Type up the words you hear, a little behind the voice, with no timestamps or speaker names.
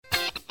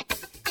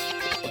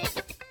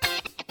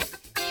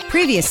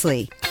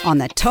Previously on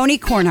the Tony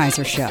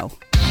Kornheiser Show.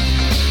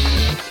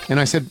 And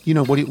I said,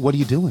 what are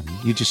you doing?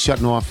 You're just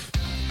shutting off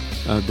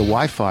the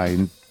Wi-Fi,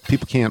 and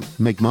people can't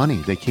make money.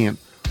 They can't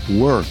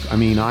work. I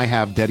mean, I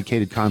have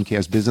dedicated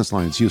Comcast business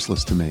line. It's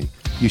useless to me.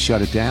 You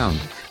shut it down.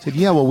 I said,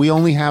 yeah, well, we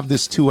only have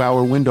this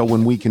 2-hour window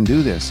when we can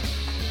do this.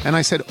 And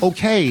I said,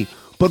 okay,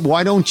 but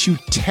why don't you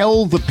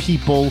tell the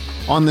people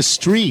on the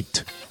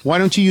street? Why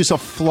don't you use a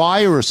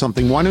flyer or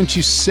something? Why don't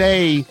you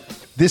say,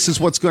 this is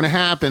what's going to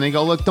happen? They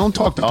go, look, don't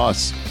talk to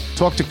us.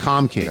 Talk to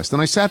Comcast.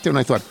 And I sat there and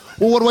I thought,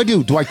 well, what do I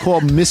do? Do I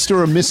call Mr.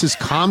 or Mrs.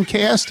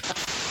 Comcast?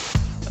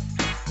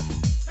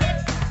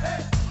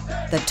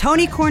 The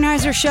Tony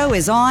Kornheiser Show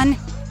is on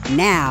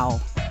now.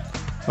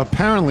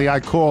 Apparently, I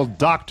called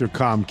Dr.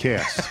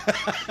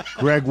 Comcast,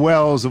 Greg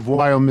Wells of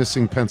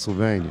Wyomissing,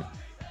 Pennsylvania,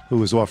 who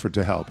was offered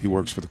to help. He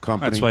works for the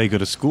company. That's why you go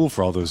to school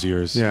for all those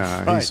years.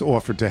 Yeah, right. He's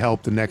offered to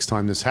help the next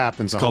time this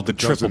happens. It's called the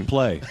triple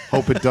play.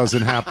 Hope it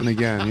doesn't happen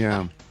again.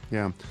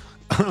 Yeah.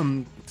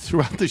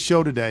 Throughout the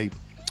show today,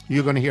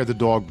 you're going to hear the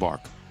dog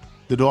bark.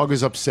 The dog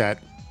is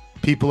upset.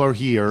 People are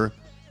here,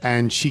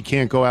 and she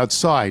can't go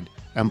outside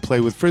and play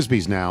with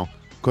Frisbees now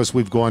because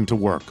we've gone to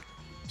work.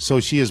 So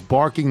she is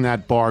barking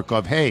that bark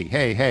of,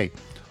 hey,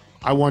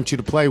 I want you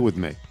to play with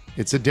me.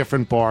 It's a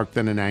different bark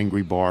than an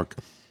angry bark.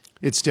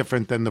 It's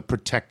different than the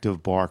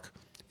protective bark.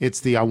 It's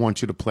the I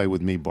want you to play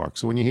with me bark.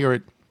 So when you hear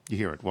it, you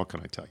hear it. What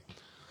can I tell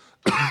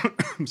you?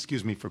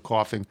 Excuse me for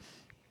coughing.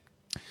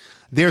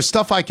 There's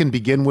stuff I can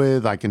begin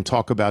with. I can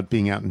talk about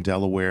being out in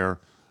Delaware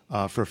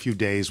for a few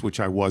days, which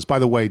I was. By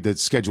the way, the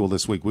schedule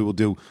this week, we will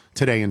do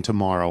today and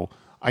tomorrow.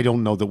 I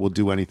don't know that we'll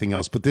do anything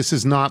else, but this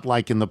is not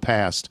like in the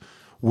past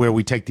where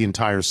we take the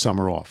entire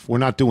summer off. We're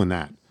not doing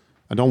that.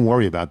 And don't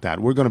worry about that.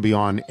 We're going to be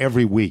on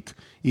every week,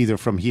 either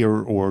from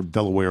here or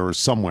Delaware or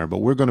somewhere, but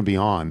we're going to be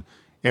on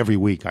every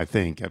week, I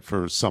think,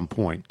 for some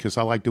point, because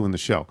I like doing the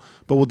show.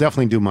 But we'll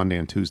definitely do Monday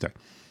and Tuesday.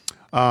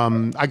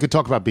 I could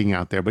talk about being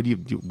out there, but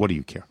what do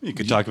you care? You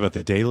could talk about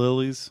the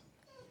daylilies.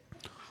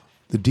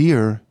 The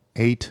deer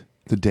ate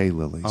the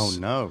daylilies. Oh,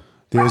 no.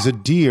 There's a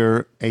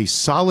deer, a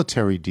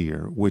solitary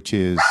deer, which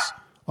is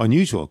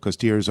unusual because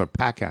deers are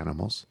pack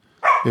animals.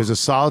 There's a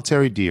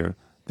solitary deer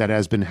that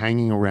has been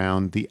hanging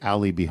around the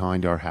alley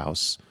behind our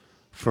house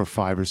for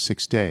 5 or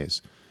 6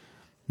 days.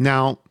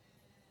 Now,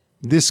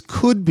 this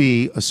could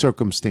be a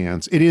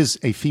circumstance. It is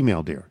a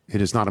female deer.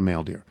 It is not a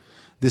male deer.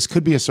 This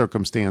could be a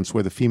circumstance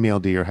where the female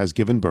deer has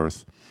given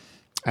birth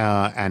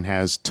and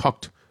has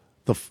tucked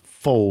the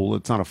foal,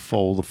 it's not a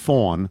foal, the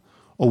fawn,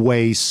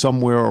 away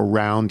somewhere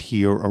around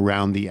here,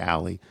 around the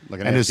alley. Like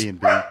an and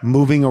Airbnb.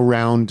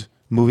 is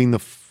moving the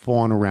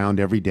fawn around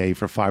every day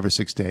for 5 or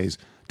 6 days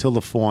till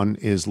the fawn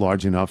is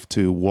large enough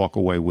to walk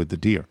away with the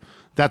deer.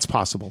 That's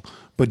possible.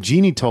 But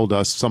Jeannie told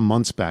us some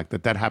months back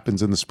that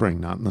happens in the spring,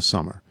 not in the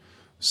summer.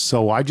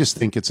 So I just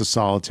think it's a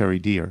solitary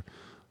deer.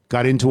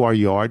 Got into our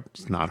yard.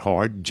 It's not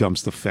hard.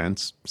 Jumps the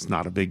fence. It's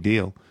not a big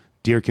deal.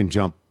 Deer can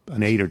jump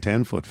an 8 or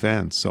 10 foot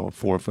fence, so a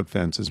 4-foot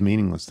fence is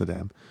meaningless to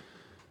them.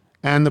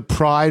 And the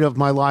pride of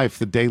my life,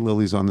 the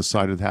daylilies on the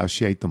side of the house,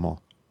 she ate them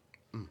all.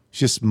 She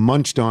just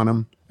munched on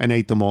them and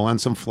ate them all,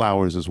 and some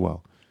flowers as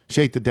well.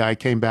 She ate the day. I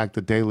came back,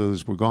 the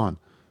daylilies were gone.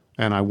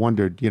 And I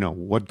wondered,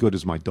 what good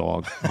is my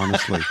dog,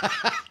 honestly?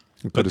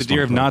 But the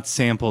deer have not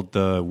sampled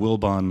the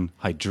Wilbon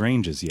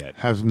hydrangeas yet.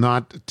 Have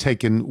not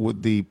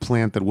taken the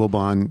plant that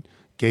Wilbon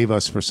gave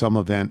us for some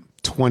event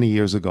 20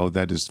 years ago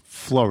that is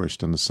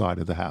flourished on the side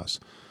of the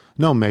house.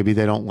 No, maybe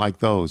they don't like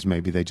those.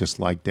 Maybe they just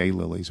like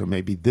daylilies, or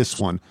maybe this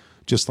one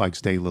just likes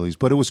daylilies.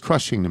 But it was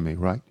crushing to me,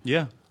 right?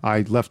 Yeah.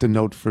 I left a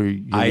note for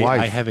your wife.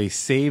 I have a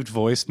saved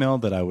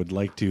voicemail that I would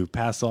like to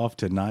pass off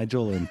to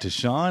Nigel and to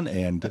Sean,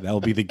 and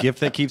that'll be the gift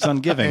that keeps on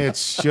giving.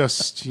 It's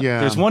just, yeah.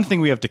 There's one thing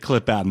we have to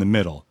clip out in the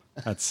middle.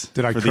 That's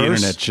Did I for curse? the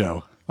internet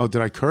show. Oh,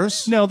 did I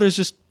curse? No, there's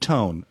just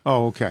tone.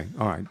 Oh, okay.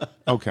 All right.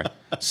 Okay.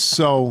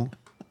 So,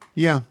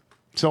 yeah.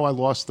 So I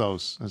lost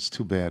those. That's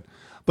too bad.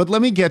 But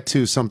let me get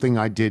to something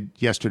I did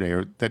yesterday,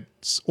 or that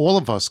all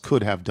of us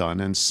could have done,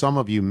 and some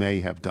of you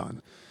may have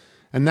done.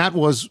 And that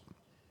was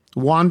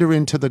wander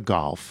into the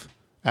golf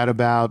at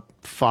about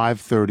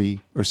 5:30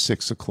 or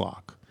 6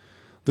 o'clock.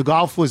 The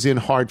golf was in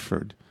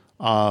Hartford.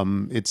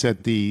 It's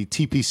at the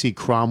TPC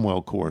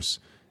Cromwell course.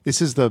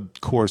 This is the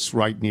course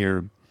right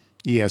near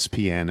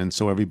ESPN, and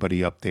so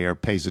everybody up there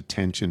pays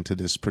attention to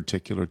this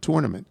particular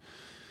tournament.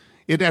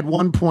 It, at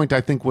one point,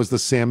 I think, was the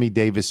Sammy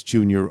Davis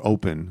Jr.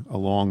 Open a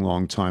long,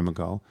 long time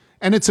ago.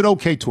 And it's an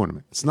okay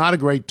tournament. It's not a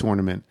great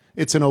tournament.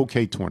 It's an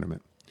okay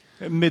tournament.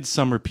 A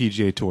midsummer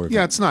PGA Tour event.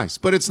 Yeah, it's nice.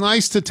 But it's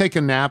nice to take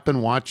a nap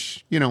and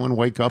watch, and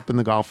wake up and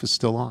the golf is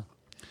still on.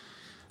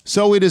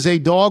 So it is a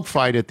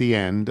dogfight at the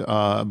end.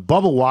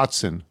 Bubba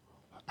Watson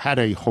had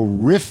a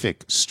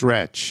horrific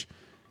stretch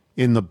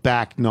in the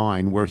back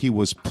nine where he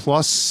was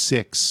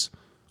 +6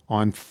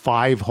 on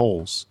 5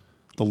 holes.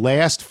 The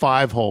last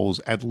 5 holes,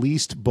 at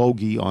least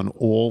bogey on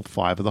all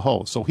 5 of the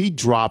holes. So he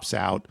drops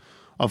out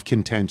of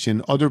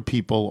contention. Other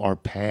people are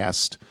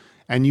passed.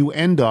 And you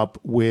end up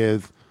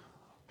with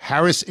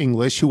Harris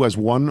English, who has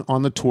won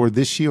on the tour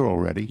this year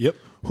already. Yep.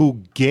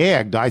 Who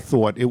gagged, I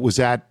thought it was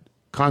at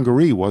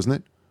Congaree, wasn't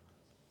it?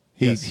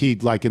 He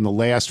like in the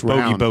last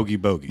round. Bogey.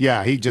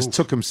 Yeah, he just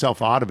took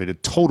himself out of it. A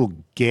total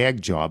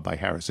gag job by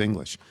Harris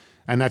English.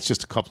 And that's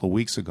just a couple of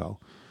weeks ago.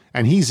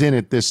 And he's in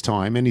it this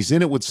time, and he's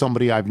in it with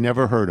somebody I've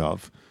never heard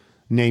of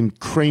named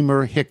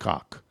Kramer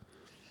Hickok.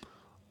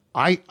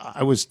 I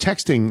was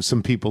texting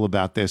some people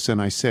about this,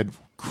 and I said,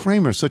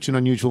 Kramer, such an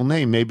unusual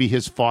name. Maybe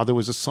his father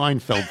was a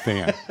Seinfeld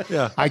fan.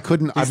 Yeah. I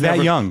couldn't. He's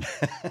that young.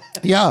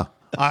 Yeah.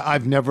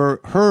 I've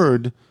never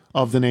heard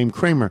of the name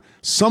Kramer.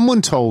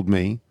 Someone told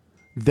me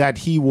that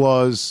he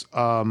was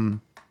the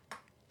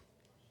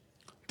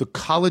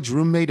college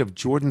roommate of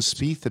Jordan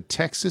Spieth at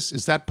Texas.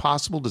 Is that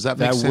possible? Does that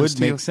make sense to you? That would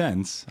make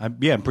sense.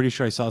 I'm pretty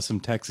sure I saw some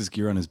Texas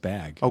gear on his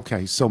bag.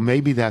 Okay, so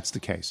maybe that's the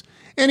case.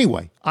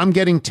 Anyway, I'm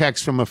getting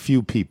texts from a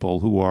few people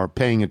who are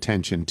paying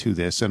attention to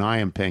this, and I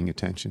am paying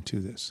attention to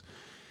this.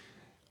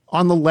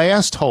 On the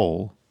last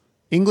hole,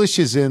 English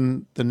is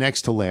in the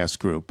next to last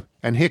group,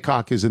 and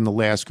Hickok is in the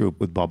last group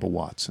with Bubba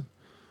Watson.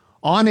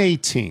 On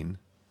 18,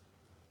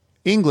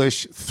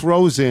 English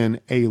throws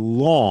in a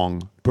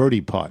long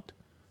birdie putt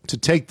to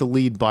take the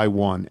lead by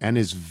one and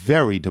is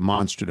very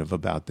demonstrative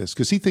about this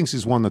because he thinks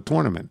he's won the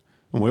tournament,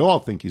 and we all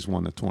think he's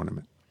won the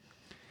tournament.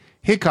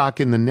 Hickok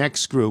in the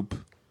next group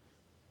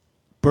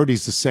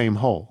birdies the same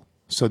hole,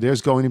 so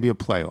there's going to be a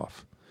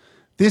playoff.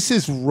 This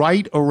is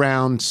right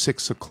around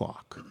 6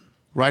 o'clock,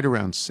 right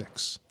around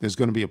 6. There's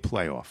going to be a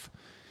playoff.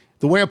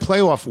 The way a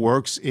playoff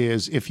works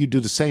is if you do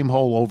the same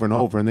hole over and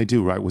over, and they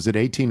do, right? Was it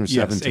 18 or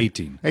 17? Yes,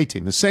 18.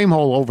 18. The same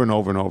hole over and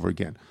over and over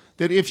again.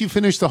 That if you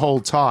finish the hole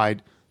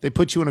tied, they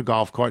put you in a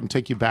golf cart and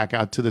take you back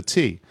out to the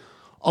tee.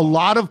 A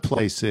lot of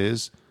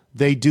places,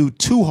 they do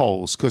 2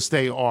 holes because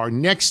they are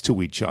next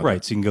to each other.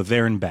 Right, so you can go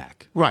there and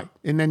back. Right,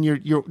 and then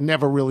you're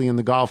never really in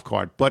the golf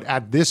cart. But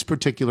at this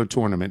particular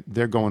tournament,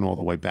 they're going all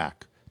the way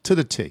back to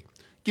the tee.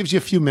 Gives you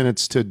a few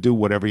minutes to do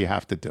whatever you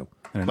have to do.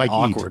 And an like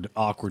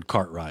awkward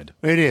cart ride.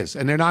 It is,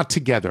 and they're not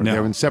together. No.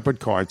 They're in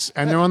separate carts,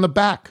 and they're on the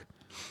back.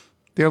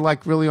 They're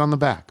like really on the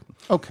back.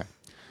 Okay.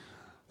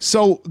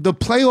 So the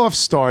playoff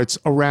starts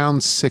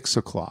around 6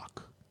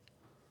 o'clock.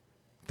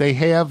 They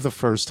have the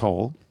first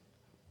hole.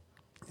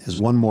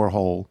 There's one more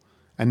hole,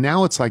 and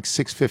now it's like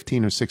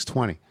 6:15 or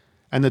 6:20,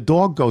 and the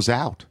dog goes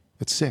out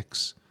at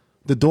 6.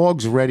 The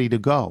dog's ready to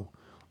go.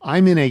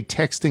 I'm in a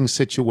texting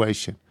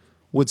situation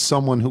with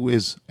someone who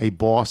is a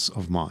boss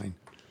of mine.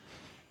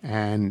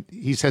 And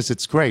he says,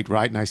 it's great,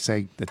 right? And I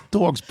say, the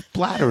dog's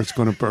bladder is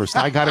going to burst.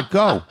 I got to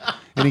go.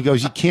 And he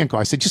goes, you can't go.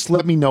 I said, just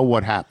let me know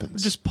what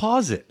happens. Just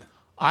pause it.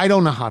 I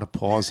don't know how to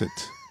pause it.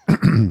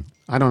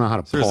 I don't know how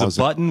to pause it. There's a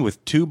button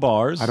with 2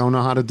 bars. I don't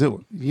know how to do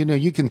it. You know,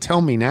 you can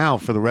tell me now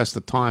for the rest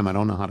of the time, I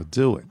don't know how to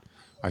do it.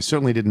 I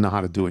certainly didn't know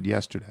how to do it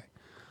yesterday.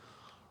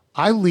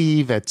 I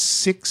leave at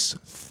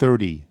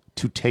 6:30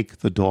 to take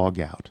the dog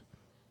out.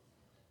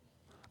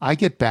 I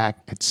get back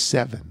at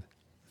 7.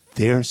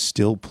 They're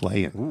still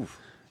playing. Oof.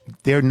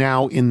 They're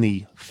now in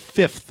the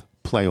 5th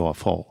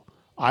playoff hole.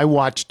 I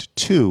watched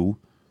 2.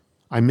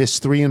 I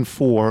missed 3 and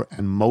 4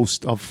 and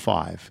most of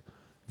 5.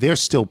 They're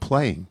still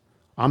playing.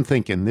 I'm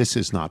thinking this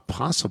is not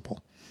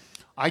possible.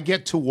 I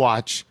get to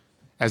watch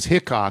as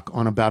Hickok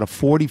on about a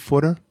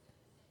 40-footer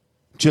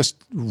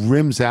just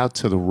rims out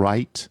to the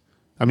right.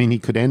 I mean, he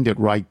could end it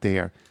right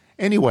there.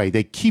 Anyway,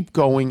 they keep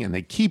going and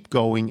they keep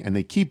going and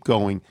they keep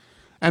going.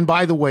 And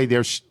by the way,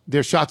 their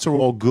shots are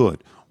all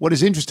good. What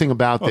is interesting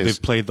about this,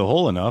 they've played the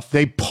hole enough.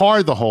 they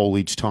par the hole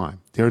each time.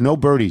 There are no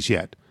birdies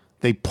yet.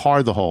 They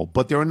par the hole,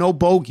 but there are no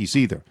bogeys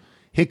either.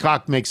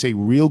 Hickok makes a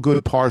real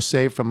good par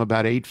save from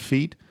about 8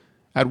 feet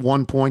at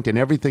one point, and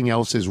everything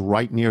else is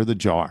right near the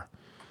jar.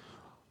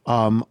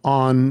 On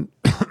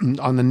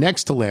the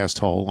next to last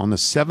hole, on the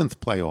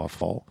 7th playoff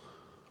hole,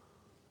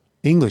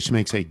 English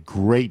makes a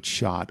great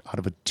shot out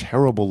of a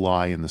terrible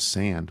lie in the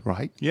sand,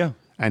 right? Yeah.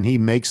 And he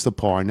makes the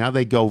par. Now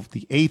they go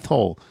the 8th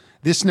hole.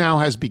 This now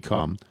has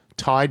become,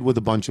 tied with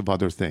a bunch of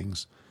other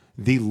things,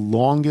 the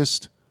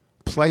longest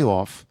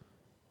playoff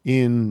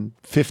in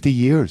 50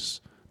 years.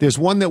 There's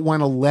one that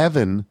went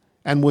 11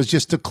 and was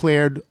just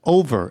declared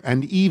over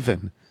and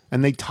even,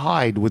 and they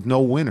tied with no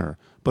winner.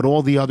 But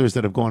all the others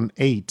that have gone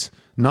 8,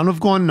 none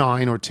have gone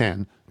 9 or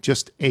 10,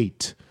 just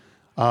 8.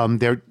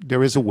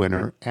 There is a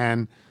winner,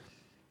 and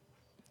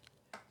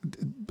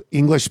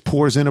English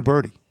pours in a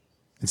birdie.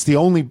 It's the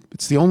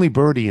only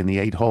birdie in the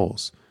 8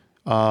 holes.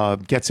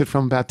 Gets it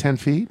from about 10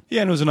 feet.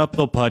 Yeah, and it was an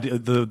uphill putt.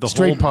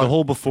 Straight putt. The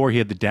hole before he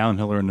had the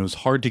downhiller, and it was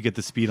hard to get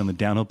the speed on the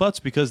downhill putts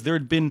because there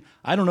had been,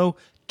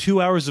 2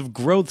 hours of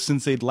growth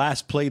since they'd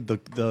last played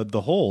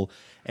the hole.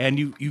 And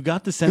you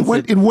got the sense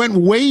It went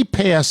way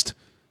past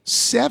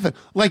 7.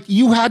 Like,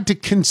 you had to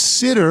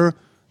consider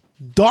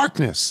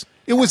darkness.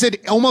 It was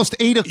at almost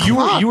 8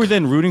 o'clock. You were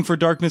then rooting for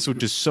darkness,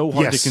 which is so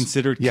hard Yes. to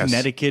consider. Yes.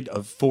 Connecticut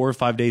of 4 or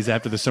 5 days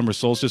after the summer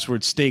solstice, where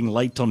it's staying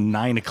light till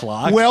 9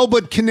 o'clock. Well,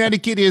 but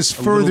Connecticut is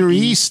further little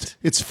east. east.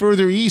 It's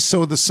further east,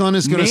 so the sun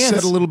is going to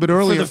set a little bit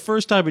earlier. For the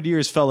first time in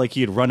years, felt like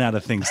he had run out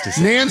of things to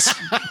say. Nance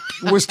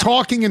was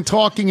talking and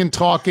talking and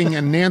talking,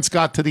 and Nance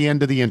got to the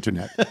end of the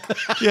internet.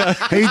 Yeah.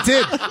 He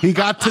did. He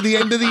got to the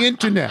end of the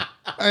internet.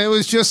 It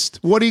was just,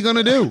 what are you going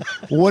to do?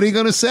 What are you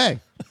going to say?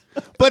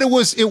 But it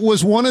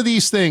was one of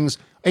these things,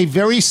 a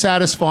very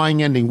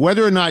satisfying ending.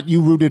 Whether or not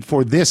you rooted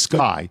for this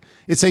guy,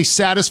 it's a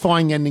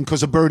satisfying ending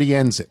because a birdie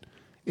ends it.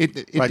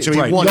 So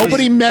he won.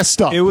 Nobody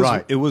messed up. It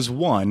was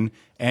one,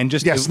 and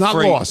just not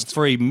lost.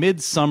 For a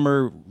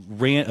midsummer,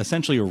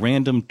 essentially a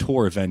random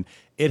tour event.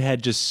 It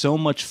had just so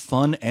much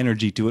fun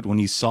energy to it when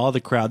you saw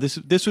the crowd.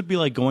 This would be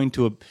like going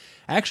to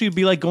it'd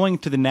be like going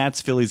to the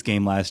Nats Phillies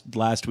game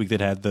last week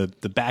that had the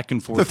back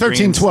and forth, the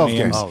 13-12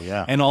 game. Oh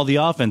yeah, and all the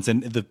offense,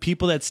 and the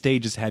people that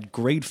stage just had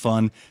great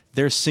fun.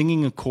 They're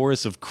singing a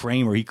chorus of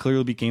Kramer. He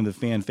clearly became the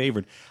fan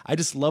favorite. I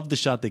just love the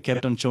shot they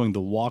kept on showing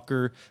the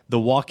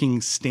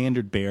walking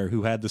standard bear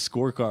who had the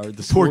scorecard,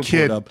 the Poor scoreboard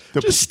kid. up,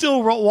 just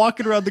still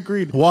walking around the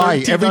green. Why?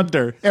 13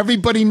 under.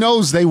 Everybody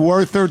knows they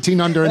were 13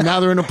 under, and now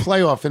they're in a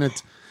playoff, and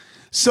it's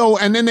so.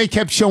 And then they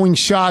kept showing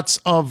shots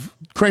of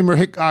Kramer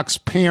Hickok's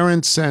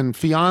parents and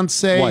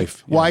fiance,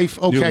 wife.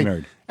 Okay, Newly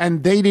married.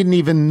 And they didn't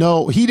even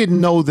know. He didn't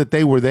know that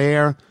they were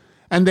there.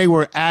 And they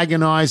were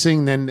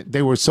agonizing. Then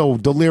they were so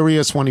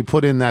delirious when he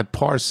put in that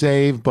par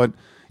save. But,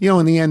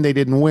 in the end, they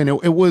didn't win.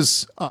 It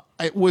was,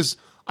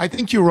 I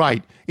think you're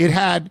right. It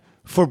had,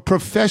 for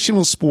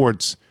professional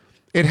sports,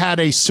 it had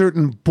a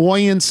certain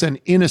buoyance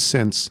and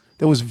innocence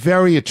that was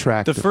very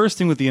attractive. The first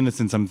thing with the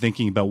innocence, I'm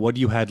thinking about what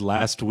you had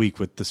last week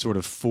with the sort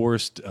of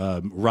forced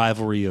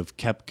rivalry of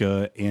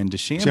Koepka and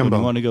DeChambeau.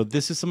 You want to go,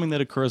 this is something that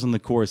occurs on the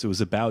course. It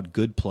was about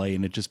good play,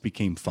 and it just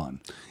became fun.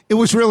 It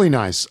was really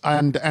nice,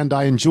 and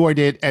I enjoyed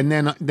it. And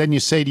then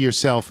you say to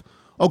yourself,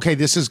 okay,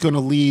 this is going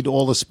to lead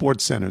all the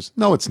sports centers.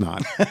 No, it's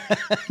not.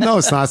 No,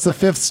 it's not. It's the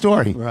fifth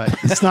story. Right.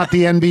 It's not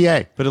the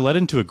NBA. But it led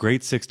into a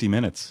great 60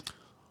 minutes.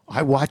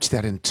 I watched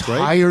that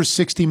entire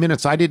 60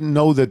 minutes. I didn't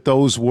know that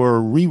those were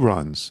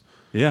reruns.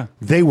 Yeah.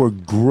 They were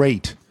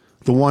great.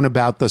 The one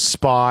about the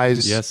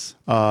spies Yes.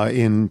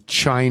 In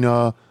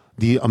China,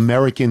 the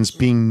Americans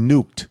being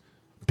nuked,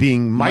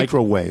 being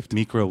microwaved.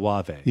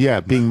 Microwave. Yeah,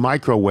 being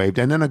microwaved.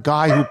 And then a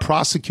guy who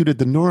prosecuted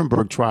the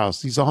Nuremberg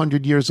trials. He's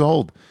 100 years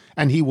old.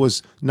 And he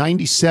was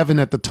 97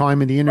 at the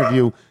time of the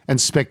interview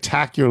and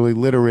spectacularly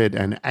literate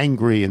and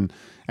angry and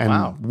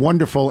Wow.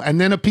 wonderful.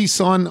 And then a piece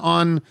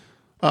on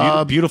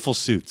Beautiful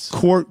suits.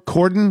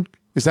 Corden.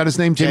 Is that his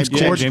name? James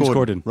Corden? James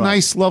Corden. Right.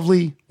 Nice,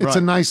 lovely. It's a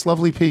Right. nice,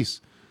 lovely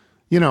piece.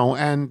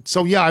 And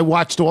so, yeah, I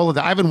watched all of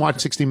that. I haven't watched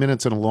 60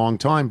 Minutes in a long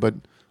time, but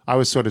I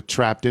was sort of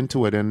trapped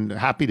into it and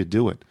happy to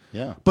do it.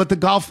 Yeah. But the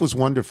golf was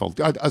wonderful.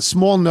 A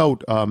small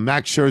note,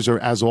 Max Scherzer,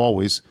 as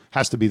always,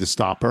 has to be the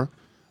stopper.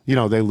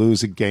 They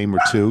lose a game or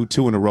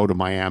two in a row to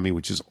Miami,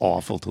 which is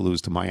awful to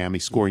lose to Miami,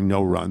 scoring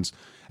no runs.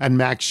 And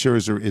Max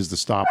Scherzer is the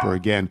stopper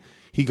again.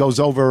 He goes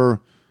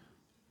over,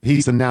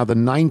 he's now the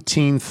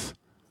 19th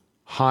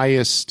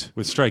highest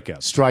With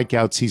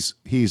strikeouts.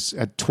 He's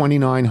at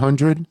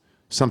 2,900,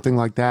 something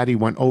like that. He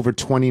went over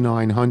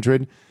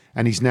 2,900,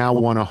 and he's now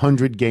won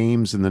 100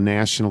 games in the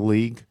National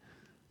League.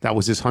 That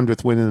was his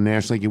 100th win in the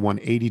National League. He won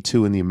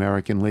 82 in the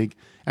American League.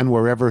 And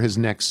wherever his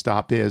next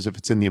stop is, if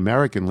it's in the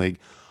American League,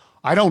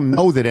 I don't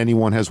know that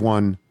anyone has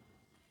won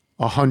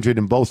 100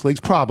 in both leagues.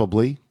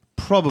 Probably,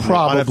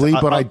 Probably,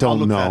 but I don't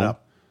look that know.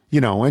 up.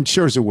 And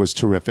Scherzer was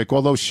terrific.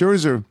 Although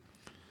Scherzer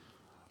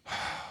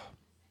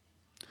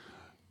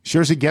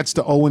gets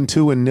to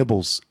 0-2 and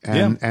nibbles,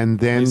 and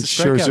then He's a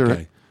strikeout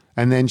guy.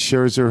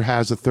 Scherzer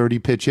has a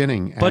 30-pitch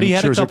inning, But and he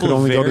had Scherzer a couple could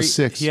only of go very, to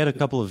 6. He had a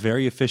couple of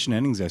very efficient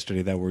innings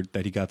yesterday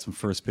that he got some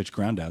first pitch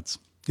groundouts.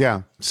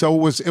 Yeah, so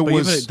it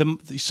was.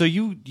 So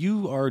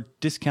you are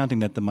discounting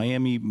that the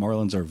Miami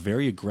Marlins are a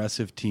very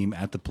aggressive team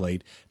at the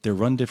plate. Their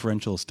run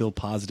differential is still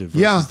positive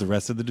versus the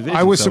rest of the division.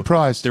 I was So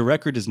surprised. Their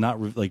record does not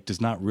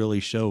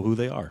really show who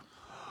they are.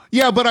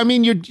 Yeah, but I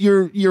mean,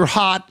 you're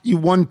hot. You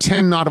won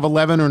 10 out of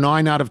 11 or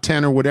 9 out of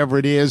 10 or whatever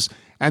it is,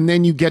 and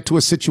then you get to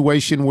a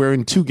situation where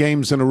in 2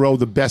 games in a row,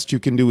 the best you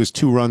can do is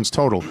 2 runs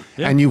total,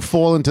 and you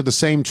fall into the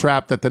same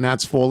trap that the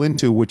Nats fall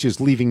into, which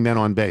is leaving men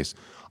on base.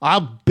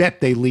 I'll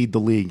bet they lead the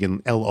league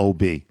in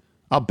LOB.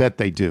 I'll bet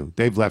they do.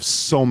 They've left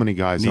so many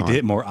guys on. Need to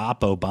hit more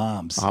Oppo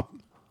bombs.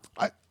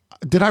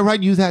 Did I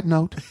write you that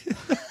note?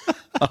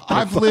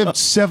 I've lived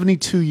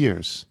 72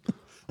 years.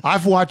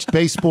 I've watched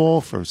baseball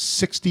for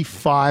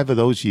 65 of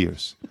those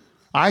years.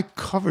 I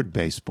covered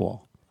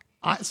baseball.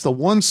 It's the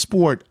one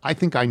sport I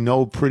think I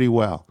know pretty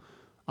well.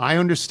 I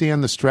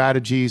understand the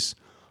strategies.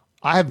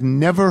 I've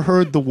never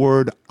heard the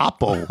word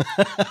Oppo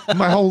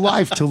my whole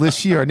life till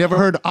this year. I never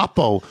heard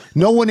Oppo.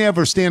 No one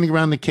ever standing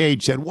around the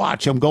cage said,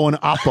 watch, I'm going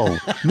Oppo.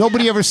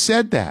 Nobody ever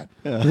said that.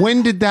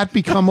 When did that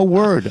become a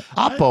word?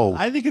 Oppo.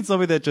 I think it's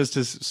something that just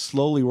has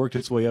slowly worked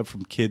its way up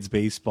from kids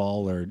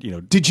baseball or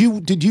Did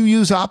you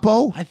use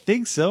Oppo? I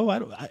think so.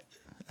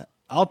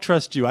 I'll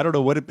trust you. I don't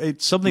know what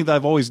it's something that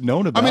I've always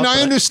known about. I mean,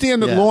 I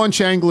understand that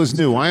launch angle is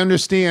new. I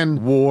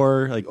understand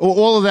war, like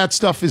all of that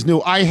stuff is new.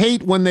 I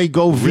hate when they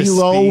go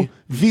velo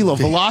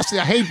velocity.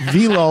 I hate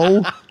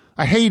velo.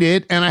 I hate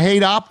it, and I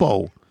hate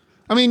oppo.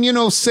 I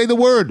mean, say the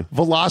word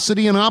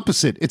velocity and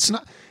opposite. It's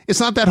not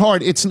that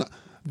hard. It's not.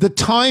 The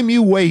time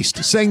you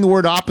waste saying the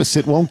word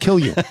opposite won't kill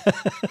you.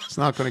 It's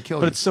not going to kill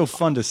you. But it's so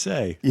fun to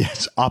say.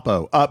 Yes,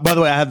 Oppo. By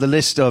the way, I have the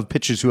list of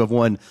pitchers who have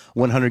won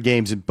 100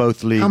 games in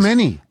both leagues. How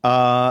many?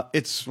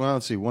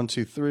 Let's see, 1,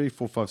 2, 3,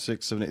 4, 5,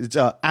 6, 7, 8. It's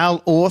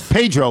Al Orth.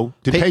 Pedro.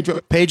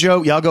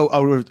 Pedro, yeah, I'll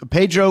go.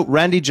 Pedro,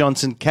 Randy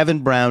Johnson, Kevin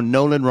Brown,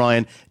 Nolan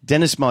Ryan,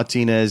 Dennis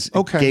Martinez,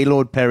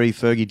 Gaylord Perry,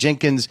 Fergie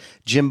Jenkins,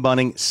 Jim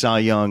Bunning, Cy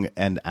Young,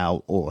 and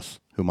Al Orth,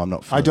 whom I'm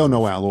not familiar I don't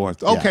know Al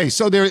Orth. Okay,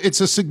 so it's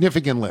a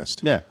significant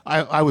list. Yeah.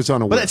 I was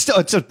unaware. But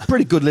it's a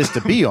pretty good list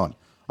to be on.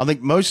 I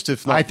think most,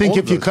 if not I think all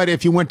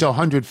if you went to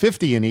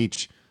 150 in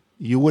each,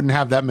 you wouldn't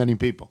have that many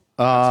people.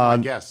 That's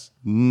my guess.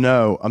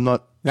 No, I'm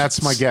not.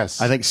 That's my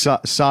guess. I think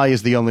Cy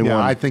is the only one.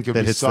 I think it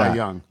that was hits Cy that.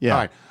 Young. Yeah. All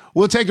right.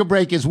 We'll take a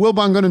break. Is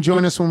Wilbon going to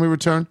join us when we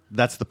return?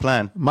 That's the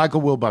plan.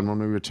 Michael Wilbon when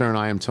we return.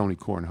 I am Tony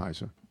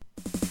Kornheiser.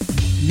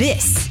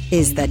 This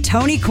is the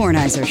Tony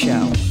Kornheiser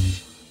Show.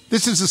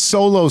 This is a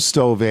Solo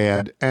Stove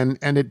ad, and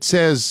it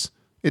says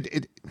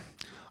it.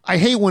 I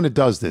hate when it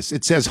does this.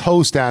 It says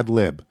host ad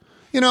lib.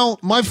 You know,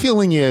 my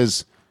feeling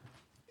is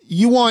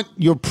you want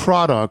your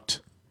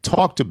product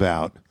talked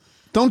about.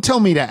 Don't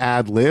tell me to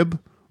ad lib.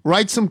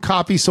 Write some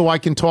copy so I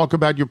can talk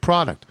about your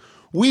product.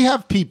 We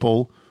have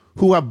people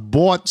who have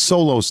bought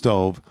Solo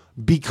Stove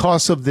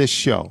because of this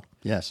show.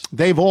 Yes.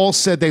 They've all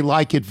said they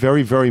like it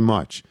very, very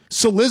much.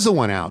 So Liza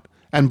went out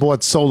and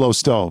bought Solo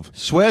Stove.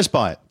 Swears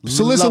by it.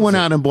 So Liza went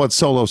out and bought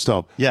Solo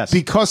Stove. Yes.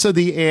 Because of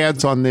the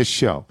ads on this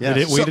show.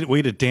 Yes. We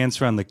had to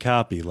dance around the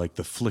copy like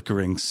the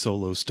flickering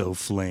Solo Stove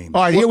flame.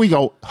 All right, here we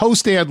go.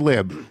 Host ad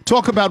lib.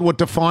 Talk about what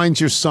defines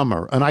your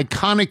summer. An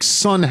iconic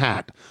sun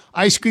hat.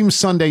 Ice cream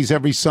sundaes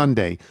every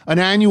Sunday. An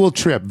annual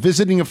trip.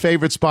 Visiting a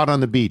favorite spot on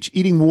the beach.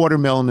 Eating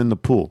watermelon in the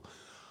pool.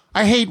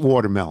 I hate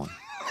watermelon.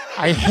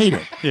 I hate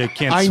it. Yeah,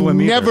 can't I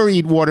swim either. never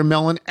eat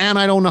watermelon, and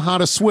I don't know how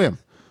to swim.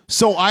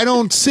 So I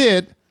don't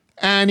sit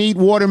and eat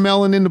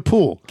watermelon in the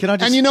pool.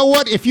 And you know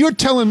what? If you're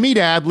telling me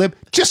to ad lib,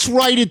 just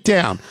write it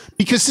down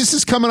because this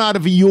is coming out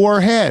of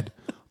your head.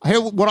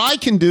 What I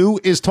can do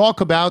is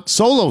talk about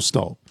Solo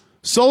Stove.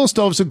 Solo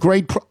Stove's a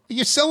great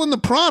you're selling the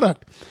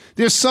product.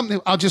 There's something,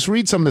 I'll just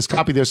read some of this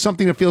copy. There's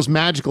something that feels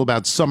magical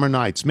about summer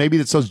nights. Maybe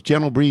it's those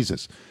gentle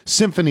breezes,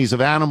 symphonies of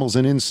animals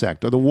and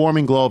insect, or the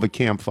warming glow of a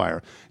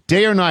campfire.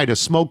 Day or night, a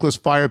smokeless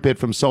fire pit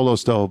from Solo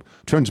Stove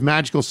turns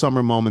magical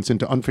summer moments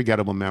into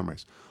unforgettable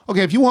memories.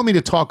 Okay, if you want me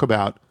to talk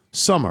about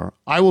summer,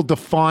 I will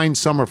define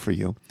summer for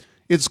you.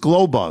 It's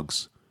glow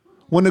bugs.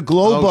 When the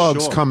glow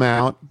bugs come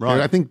out,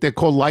 I think they're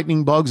called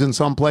lightning bugs in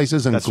some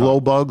places and glow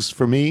bugs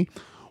for me.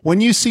 When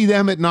you see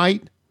them at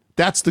night,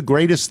 that's the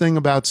greatest thing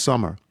about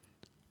summer.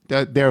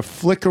 They're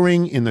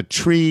flickering in the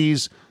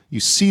trees. You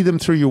see them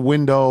through your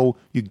window.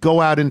 You go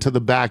out into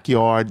the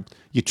backyard.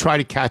 You try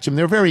to catch them.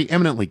 They're very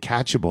eminently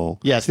catchable.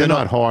 Yes, they're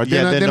not hard.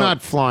 They're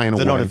not flying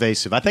away. They're not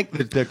evasive. I think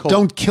they're called.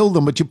 Don't kill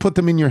them, but you put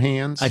them in your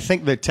hands. I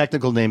think the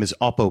technical name is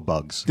Oppo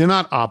bugs. They're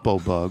not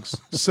Oppo bugs.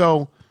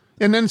 So,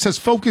 and then it says,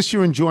 focus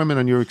your enjoyment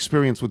on your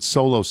experience with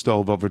Solo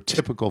Stove over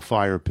typical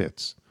fire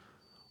pits.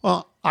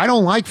 Well, I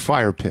don't like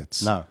fire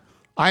pits. No.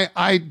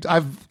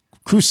 I've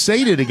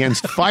crusaded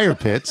against fire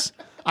pits.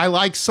 I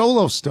like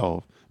Solo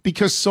Stove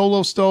because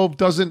Solo Stove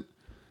doesn't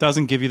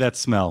give you that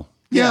smell.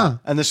 Yeah.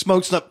 And the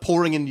smoke's not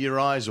pouring into your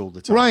eyes all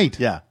the time. Right.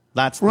 Yeah.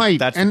 That's right.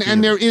 That's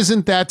and there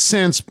isn't that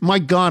sense, my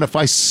God, if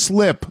I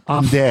slip,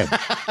 I'm dead.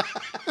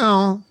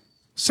 No.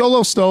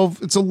 Solo Stove,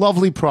 it's a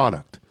lovely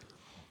product.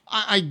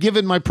 I give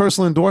it my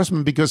personal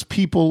endorsement because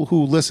people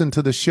who listen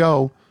to the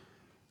show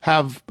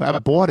have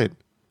bought it.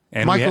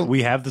 And Michael,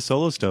 we have the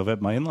Solo Stove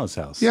at my in-laws'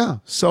 house. Yeah.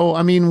 So,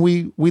 I mean,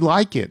 we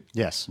like it.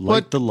 Yes.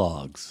 Light the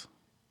logs.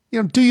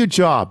 You know, do your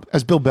job,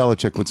 as Bill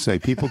Belichick would say.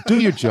 People, do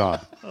your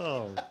job.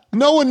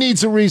 No one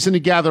needs a reason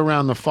to gather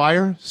around the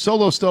fire.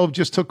 Solo Stove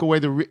just took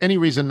away any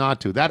reason not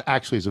to. That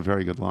actually is a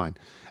very good line.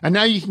 And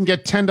now you can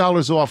get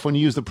 $10 off when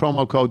you use the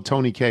promo code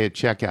TonyK at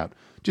checkout.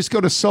 Just go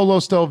to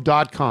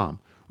solostove.com.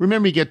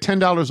 Remember, you get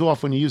 $10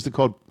 off when you use the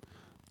code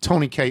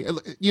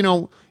TonyK. You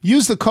know,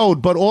 use the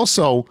code, but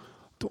also,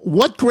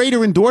 what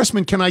greater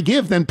endorsement can I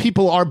give than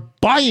people are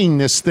buying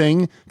this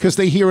thing because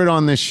they hear it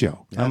on this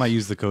show? I might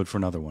use the code for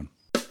another one.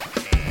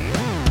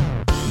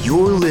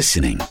 You're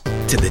listening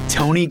to the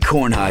Tony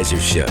Kornheiser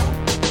Show.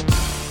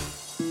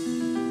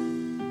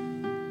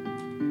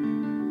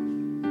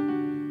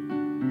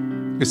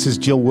 This is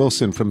Jill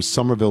Wilson from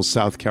Somerville,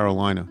 South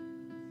Carolina.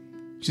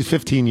 She's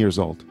 15 years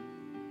old.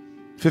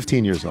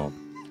 15 years old.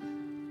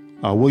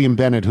 William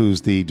Bennett,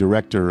 who's the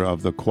director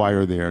of the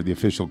choir there, the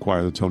official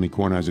choir, the Tony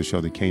Kornheiser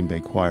Show, the Cane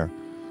Bay Choir,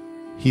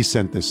 he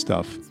sent this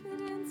stuff.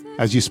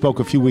 As you spoke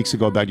a few weeks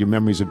ago about your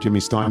memories of Jimmy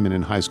Steinman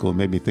in high school, it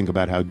made me think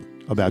about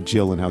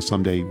Jill and how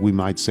someday we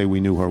might say we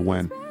knew her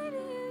when.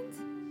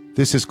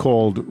 This is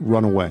called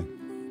Runaway.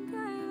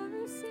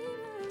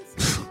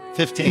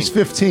 15. He's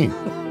 15.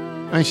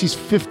 I mean, she's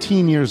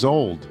 15 years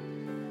old.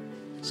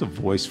 It's a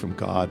voice from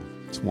God.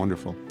 It's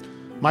wonderful.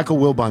 Michael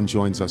Wilbon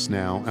joins us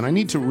now, and I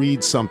need to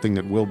read something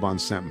that Wilbon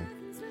sent me.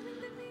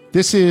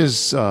 This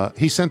is,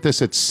 he sent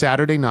this at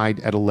Saturday night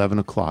at 11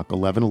 o'clock,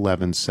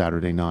 11/11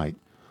 Saturday night.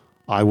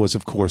 I was,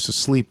 of course,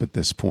 asleep at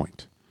this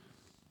point.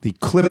 The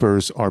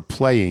Clippers are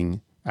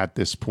playing at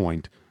this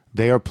point.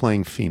 They are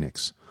playing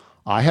Phoenix.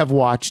 I have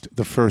watched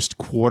the first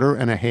quarter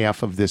and a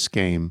half of this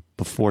game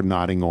before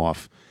nodding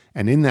off.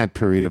 And in that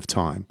period of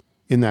time,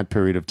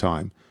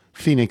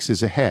 Phoenix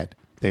is ahead.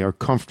 They are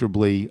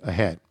comfortably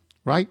ahead,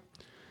 right?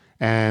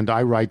 And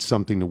I write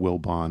something to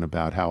Wilbon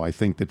about how I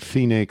think that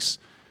Phoenix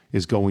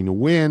is going to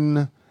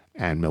win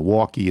and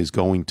Milwaukee is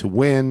going to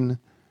win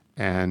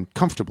and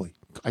comfortably.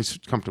 And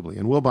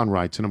Wilbon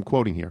writes, and I'm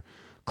quoting here,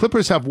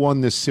 Clippers have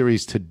won this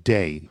series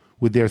today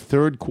with their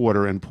third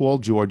quarter, and Paul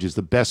George is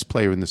the best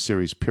player in the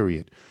series,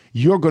 period.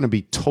 You're going to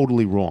be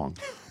totally wrong.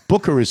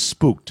 Booker is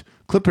spooked.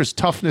 Clippers'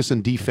 toughness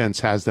and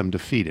defense has them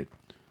defeated.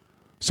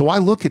 So I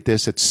look at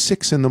this at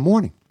 6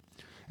 a.m.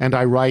 and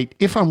I write,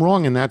 if I'm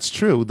wrong and that's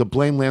true, the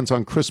blame lands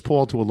on Chris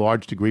Paul to a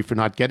large degree for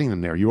not getting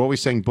them there. You're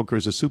always saying Booker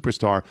is a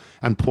superstar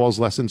and Paul's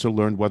lessons are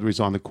learned whether he's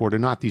on the court or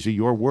not. These are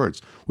your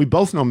words. We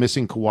both know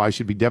missing Kawhi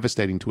should be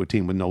devastating to a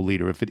team with no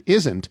leader. If it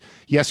isn't,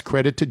 yes,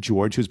 credit to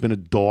George, who's been a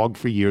dog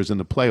for years in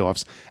the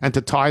playoffs, and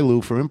to Ty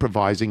Lue for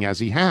improvising as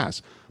he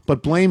has.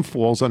 But blame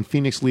falls on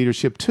Phoenix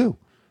leadership too.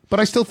 But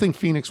I still think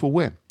Phoenix will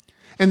win.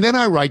 And then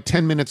I write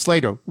 10 minutes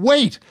later,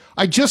 wait,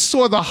 I just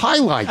saw the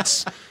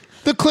highlights.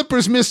 The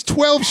Clippers missed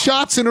 12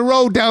 shots in a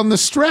row down the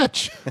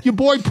stretch. Your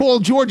boy Paul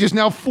George is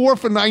now 4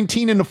 for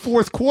 19 in the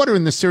fourth quarter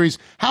in the series.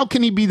 How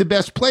can he be the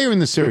best player in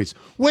the series?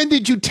 When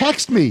did you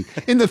text me?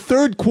 In the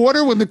third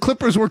quarter when the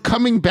Clippers were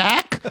coming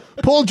back?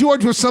 Paul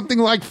George was something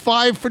like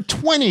 5 for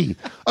 20.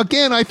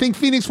 Again, I think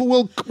Phoenix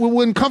will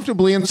win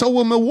comfortably, and so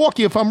will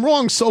Milwaukee. If I'm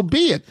wrong, so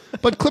be it.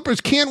 But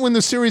Clippers can't win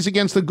the series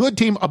against a good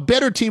team, a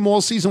better team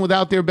all season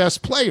without their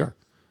best player.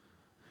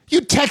 You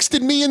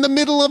texted me in the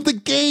middle of the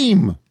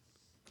game.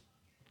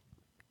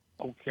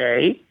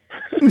 Okay.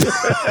 That's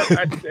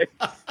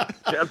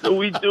what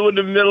we do in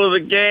the middle of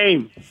the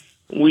game.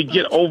 We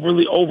get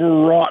overly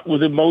overwrought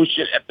with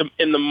emotion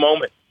in the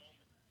moment.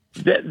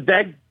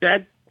 That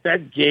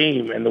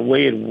game and the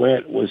way it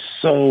went was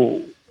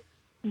so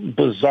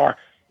bizarre.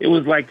 It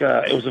was like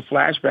it was a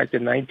flashback to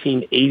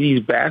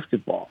 1980s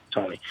basketball,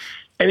 Tony.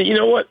 And you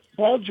know what?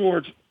 Paul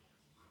George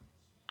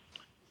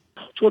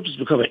has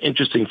become an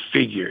interesting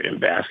figure in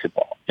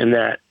basketball in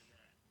that,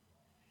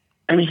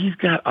 I mean, he's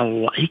got a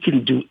lot. He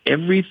can do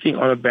everything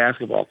on a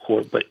basketball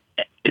court, but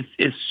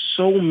it's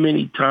so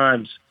many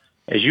times,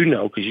 as you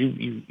know, because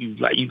you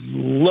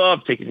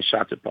love taking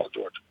shots at Paul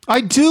George.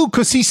 I do,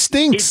 because he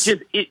stinks.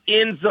 It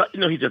ends up.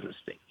 No, he doesn't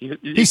stink.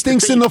 He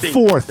stinks in the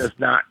fourth.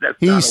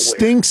 He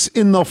stinks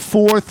in the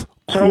fourth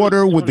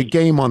quarter with the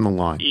game on the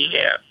line.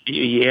 Yeah.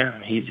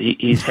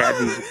 He's had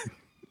these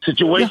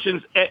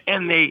situations,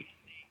 and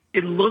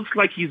it looks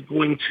like he's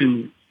going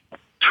to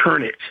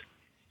turn it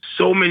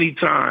so many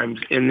times,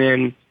 and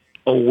then,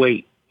 oh,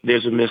 wait,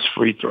 there's a missed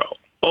free throw.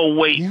 Oh,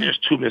 wait, there's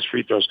 2 missed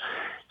free throws.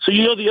 So,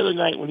 the other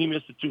night when he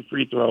missed the 2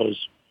 free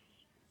throws,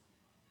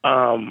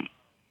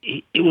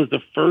 it was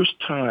the first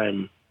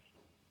time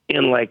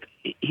in,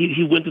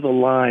 he went to the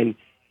line,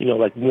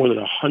 more than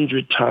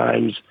 100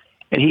 times,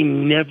 and he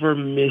never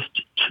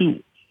missed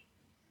 2.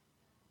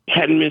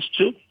 Hadn't missed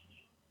 2.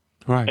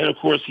 Right. And, of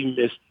course, he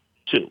missed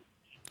 2.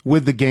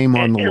 With the game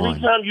on the line.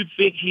 Every time you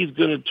think he's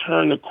going to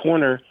turn the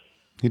corner,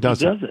 he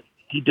doesn't.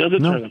 He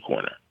doesn't turn the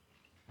corner.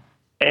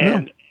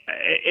 And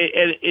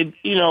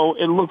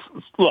it looks,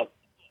 look,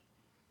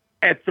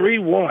 at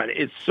 3-1,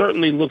 it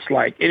certainly looks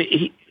like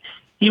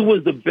he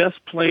was the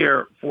best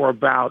player for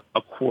about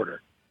a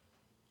quarter.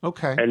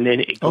 Okay. And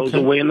then it goes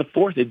away in the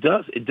fourth. It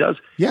does.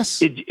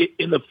 Yes.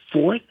 In the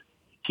fourth,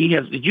 he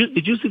has. Did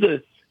you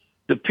see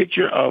the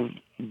picture of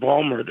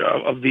Ballmer,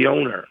 of the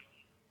owner,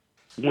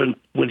 when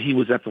he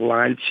was at the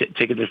line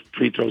taking the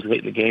free throws late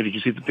in the game? Did you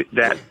see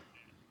that?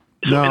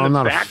 So no, I'm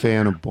not a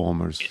fan of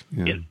Ballmer's.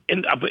 Yeah.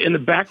 In the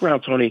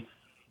background, Tony,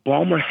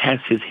 Ballmer has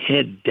his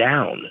head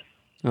down.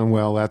 Oh,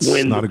 well, that's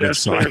not a good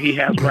sign. The best player he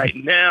has right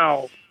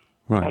now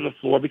on the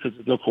floor, because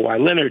there's no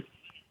Kawhi Leonard,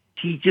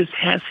 he just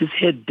has his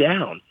head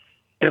down.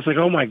 And it's like,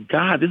 oh, my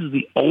God, this is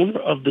the owner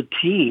of the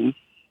team,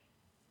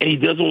 and he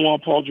doesn't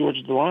want Paul George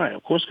at the line,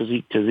 of course, because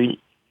he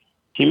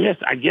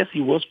missed. I guess he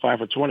was 5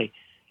 for 20.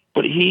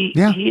 But he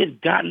had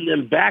gotten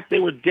them back. They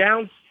were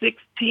down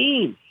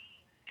 16,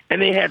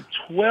 and they had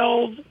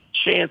 12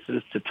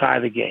 chances to tie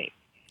the game.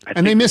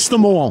 And they missed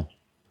them all.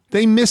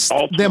 They missed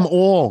them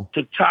all.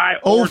 To tie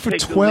 0 for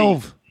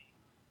 12.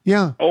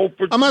 Yeah. 0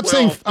 for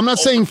 12. I'm not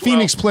saying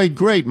Phoenix played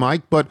great,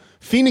 Mike, but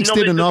Phoenix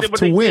did enough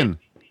to win.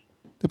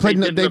 They played.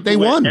 They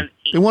won.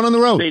 They won on the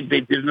road. They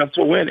did enough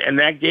to win, and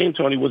that game,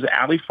 Tony, was an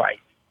alley fight.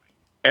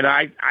 And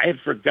I had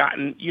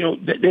forgotten.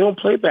 They don't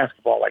play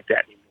basketball like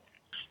that anymore.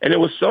 And there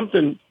was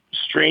something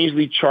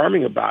strangely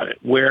charming about it,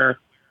 where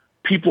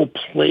people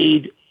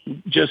played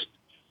just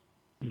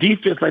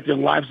defense like their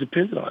lives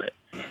depended on it.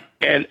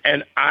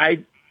 And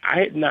I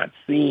had not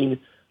seen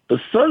the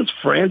Suns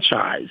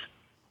franchise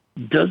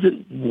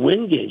doesn't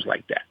win games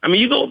like that. I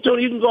mean,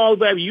 Tony, you can go all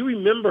the way back. You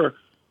remember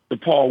the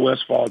Paul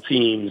Westphal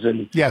teams,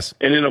 and yes,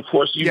 and then of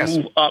course you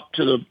move up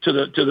to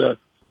the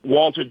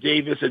Walter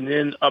Davis, and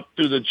then up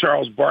through the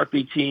Charles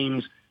Barkley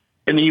teams,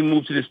 and then you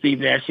move to the Steve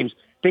Nash teams.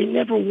 They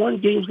never won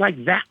games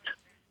like that.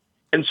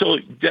 And so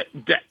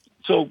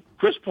so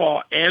Chris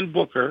Paul and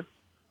Booker,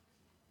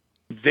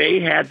 they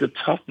had the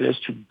toughness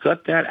to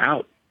gut that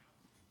out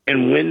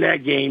and win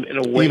that game in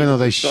a way. Even though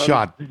they Suns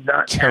shot did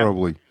not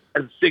terribly.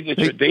 have as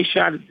signature. They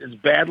shot it as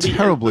badly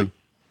Terribly.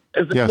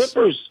 as the Yes.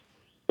 Clippers,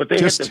 but they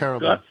Just had the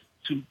terrible. guts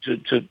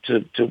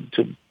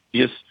to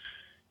just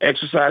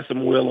exercise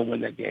some will and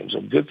win that game.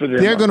 So good for them.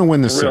 They're going to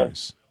win the For real.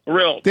 series. For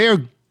real.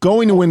 They're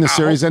going to win the I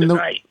series. hope And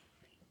tonight.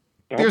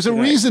 there's a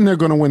reason they're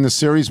going to win the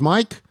series,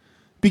 Mike,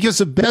 because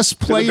the best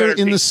player better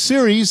in team. the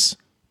series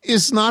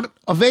is not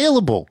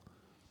available.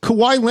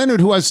 Kawhi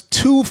Leonard, who has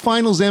 2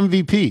 Finals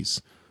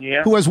MVPs,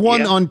 Yeah, who has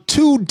won yeah. on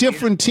 2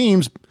 different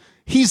teams,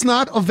 he's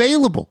not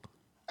available.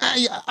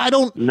 I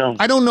don't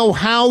know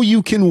how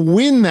you can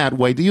win that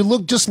way. Do you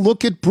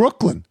look at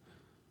Brooklyn?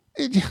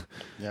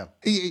 Yeah.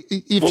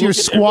 If Well, your look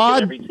at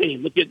squad, every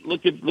team. Look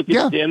at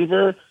Yeah.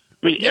 Denver.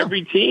 I mean, Yeah.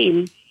 every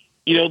team.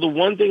 You know, the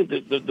one thing,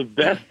 the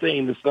best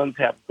thing the Suns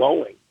have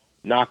going,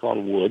 knock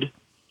on wood,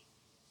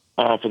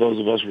 for those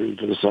of us rooting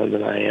for the Suns,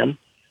 and I am,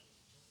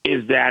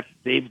 is that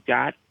they've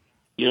got,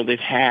 they've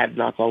had,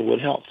 knock on wood,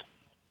 health.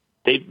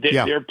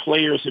 Their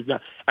players have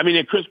not. I mean,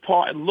 and Chris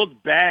Paul, it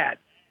looked bad.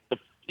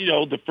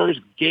 The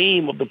first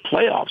game of the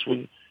playoffs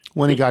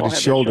when he Chris got Paul his had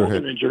that shoulder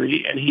hit.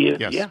 injury, and he is,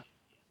 Yes.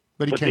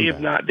 But he but came they have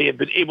back. not. They have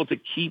been able to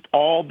keep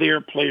all their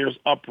players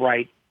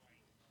upright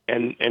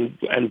and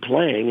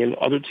playing, and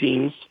other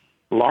teams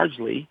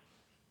largely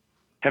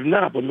have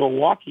not. But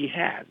Milwaukee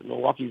has.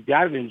 Milwaukee's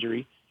got an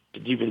injury to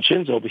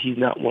DiVincenzo, but he's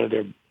not one of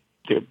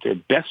their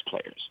best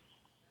players.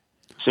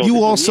 So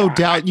You also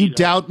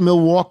doubt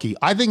Milwaukee.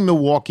 I think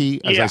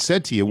Milwaukee, as Yeah. I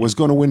said to you, was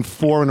going to win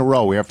 4 in a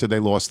row after they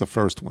lost the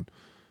first one,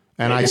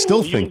 and I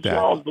still think that.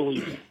 Charles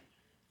believes it.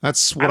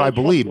 That's what I don't trust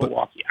believe. But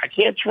Milwaukee. I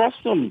can't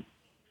trust them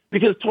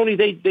because Tony,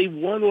 they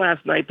won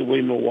last night the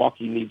way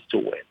Milwaukee needs to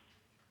win,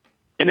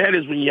 and that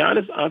is when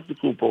Giannis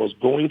Antetokounmpo is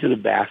going to the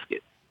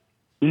basket,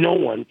 no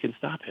one can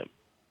stop him.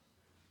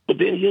 But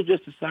then he'll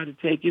just decide to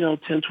take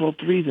 10, 12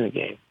 threes in a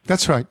game.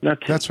 that's right.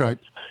 Not 10. That's right.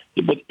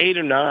 But 8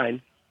 or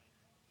 9,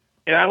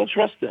 and I don't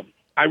trust them.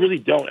 I really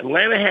don't.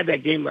 Atlanta had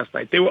that game last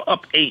night. They were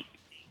up 8.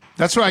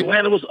 That's right.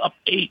 Atlanta was up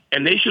 8,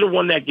 and they should have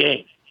won that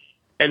game.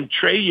 And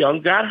Trae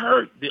Young got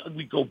hurt.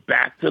 We go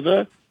back to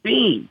the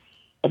theme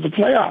of the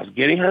playoffs,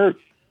 getting hurt.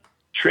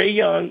 Trae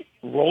Young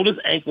rolled his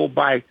ankle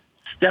by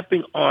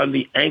stepping on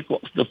the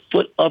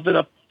foot of an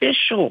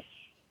official.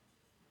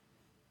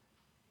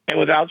 And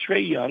without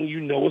Trae Young, you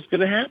know what's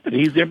going to happen.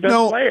 He's their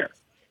best player.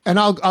 And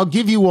I'll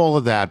give you all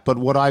of that, but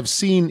what I've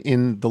seen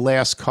in the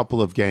last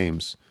couple of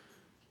games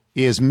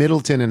is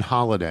Middleton and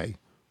Holiday,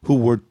 who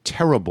were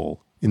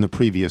terrible in the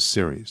previous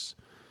series.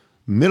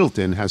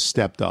 Middleton has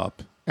stepped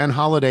up, and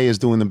Holiday is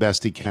doing the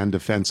best he can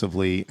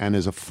defensively and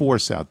is a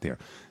force out there.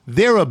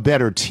 They're a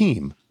better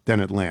team than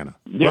Atlanta,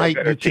 right?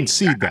 You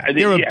concede that.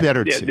 They're a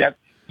better team.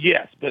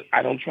 Yes, but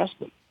I don't trust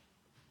them.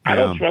 I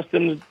don't trust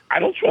them. I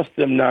don't trust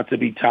them not to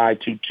be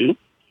tied 2-2.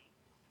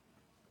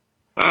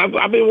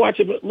 I've been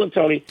watching. But look,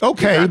 Tony.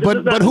 Okay,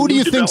 but who do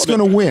you think's going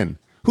to win?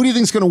 Who do you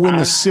think's going to win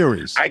this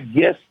series? I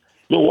guess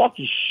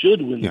Milwaukee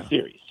should win the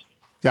series.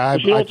 Yeah, I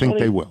think Tony,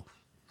 they will.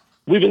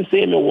 We've been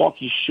saying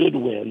Milwaukee should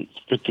win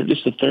for this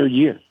is the 3rd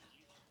year.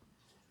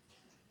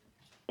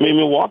 I mean,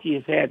 Milwaukee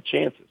has had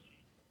chances.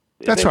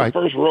 That's right.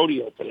 The first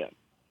rodeo for them.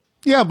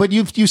 Yeah, but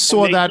you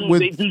saw that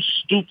with. They do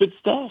stupid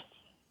stuff.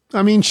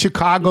 I mean,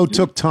 Chicago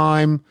took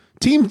time.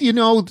 Team,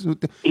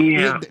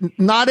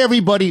 not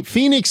everybody.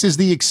 Phoenix is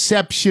the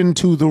exception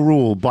to the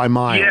rule by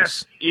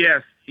miles.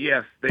 Yes.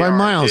 By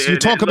miles. You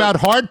talk about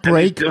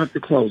heartbreak. They have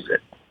to close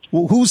it.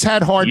 Well, who's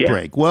had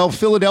heartbreak? Yeah. Well,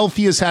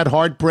 Philadelphia's had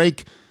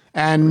heartbreak,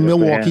 and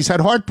Milwaukee's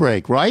had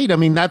heartbreak, right? I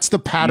mean, that's the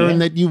pattern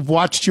that you've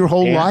watched your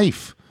whole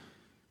life.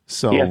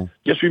 So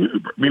just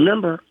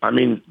remember. I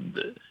mean,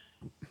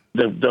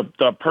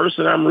 the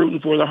person I'm rooting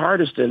for the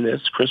hardest in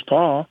this, Chris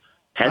Paul,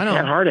 has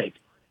had heartache.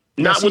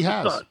 Not with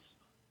the Suns.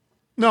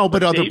 No,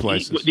 but other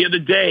places. The other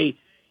day,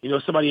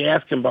 somebody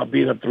asked him about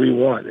being up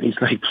 3-1, and he's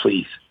like,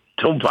 "Please,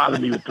 don't bother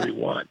me with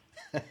 3-1,"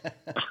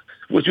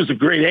 which was a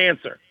great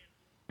answer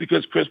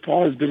because Chris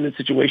Paul has been in a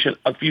situation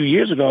a few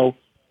years ago.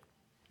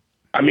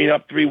 I mean,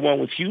 up 3-1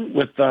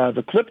 with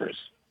the Clippers.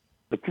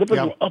 The Clippers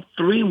were up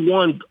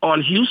 3-1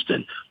 on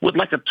Houston with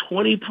like a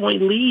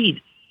 20-point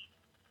lead,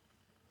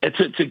 and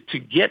to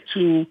get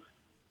to,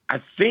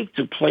 I think,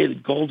 to play the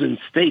Golden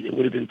State, it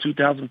would have been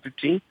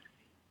 2015.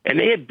 And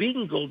they had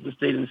beaten Golden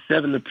State in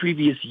 7 the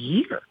previous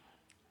year.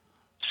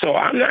 So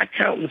I'm not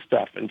counting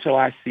stuff until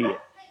I see it.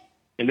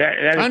 And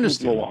that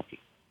includes Milwaukee.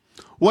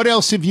 What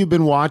else have you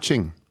been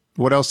watching?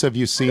 What else have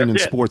you seen in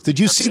sports? Did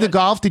you see the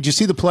golf? Did you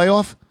see the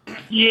playoff?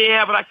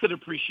 Yeah, but I could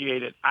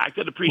appreciate it. It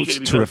because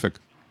terrific.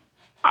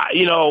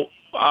 I've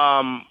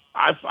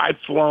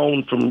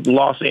flown from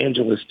Los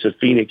Angeles to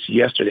Phoenix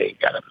yesterday.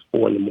 Got up at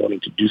 4 a.m.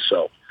 to do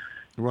so.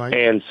 Right.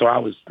 And so I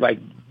was like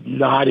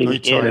nodding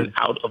in and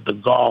out of the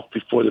golf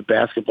before the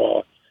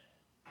basketball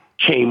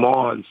came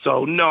on.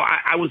 So no,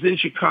 I was in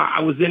Chicago.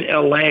 I was in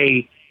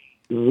LA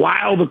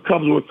while the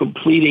Cubs were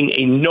completing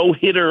a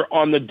no-hitter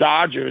on the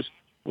Dodgers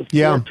with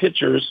four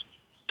pitchers,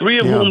 three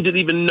of whom didn't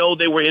even know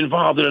they were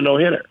involved in a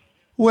no-hitter.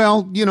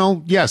 Well,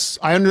 yes,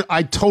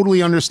 I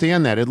totally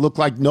understand that. It looked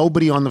like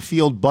nobody on the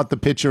field but the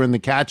pitcher and the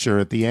catcher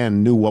at the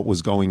end knew what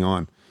was going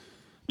on.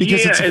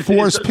 Because it's a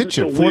four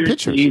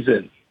pitchers.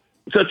 Season.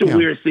 Such a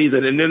weird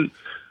season. And then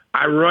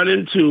I run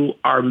into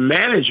our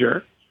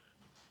manager,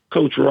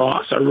 Coach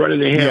Ross. I run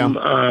into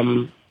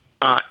him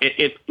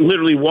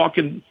literally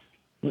walking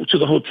to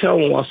the hotel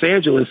in Los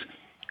Angeles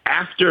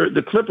after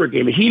the Clipper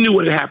game. And he knew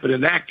what had happened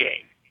in that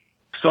game.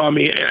 Saw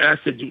me, and I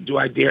said, do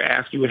I dare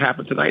ask you what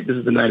happened tonight? This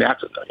is the night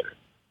after the night.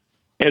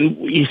 And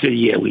he said,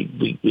 yeah, we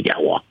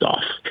got walked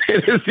off.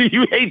 So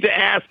you hate to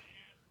ask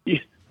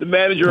the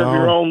manager of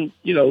your own,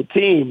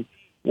 team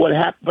what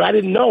happened, but I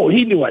didn't know.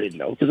 He knew I didn't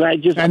know because I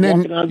just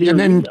walking out of the arena. And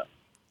then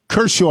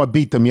Kershaw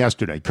beat them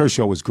yesterday.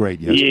 Kershaw was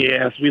great yesterday.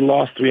 Yes, we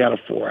lost 3 out of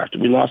 4 after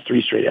we lost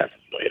 3 straight after.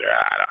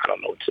 I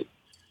don't know what to.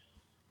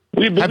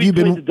 We played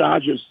the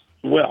Dodgers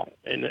well,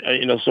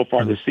 and so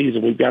far this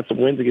season we've got some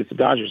wins against the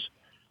Dodgers.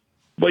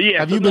 But yeah,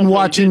 have you been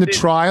watching the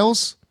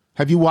trials?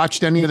 Have you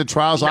watched any of the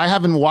trials? I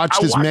haven't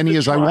watched as many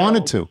as I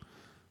wanted to.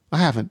 I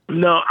haven't.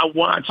 No, I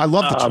watched. I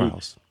love the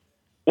trials.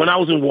 When I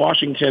was in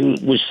Washington,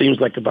 which seems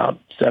like about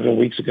 7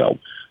 weeks ago,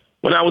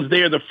 when I was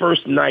there the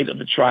first night of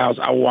the trials,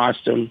 I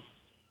watched them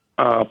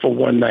for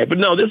one night. But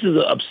no, this is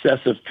an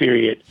obsessive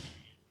period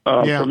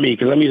for me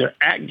because I'm either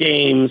at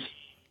games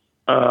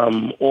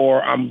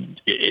or I'm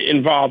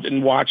involved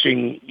in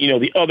watching,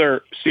 the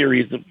other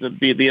series,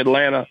 the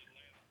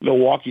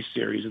Atlanta-Milwaukee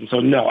series. And so,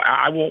 no,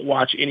 I won't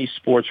watch any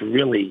sports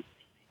really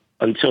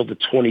until the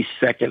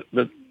 22nd.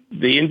 The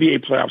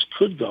NBA playoffs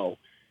could go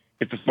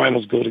if the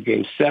finals go to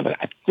Game 7,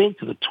 I think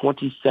to the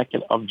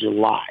 22nd of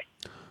July.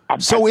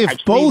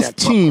 If both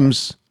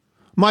teams,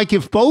 Mike,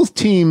 if both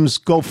teams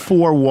go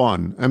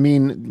 4-1, I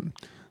mean,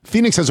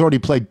 Phoenix has already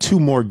played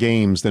 2 more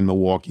games than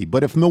Milwaukee,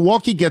 but if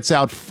Milwaukee gets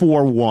out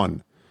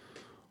 4-1,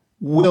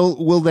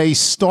 will they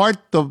start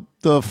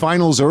the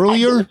finals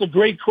earlier? That's a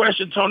great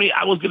question, Tony.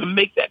 I was going to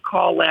make that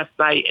call last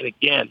night, and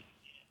again,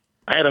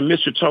 I had a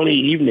Mr. Tony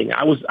evening.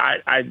 I looked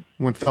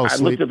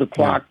at the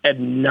clock at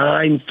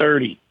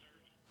 9:30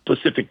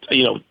 Pacific,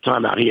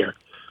 time out here,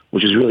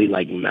 which is really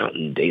like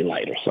Mountain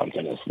Daylight or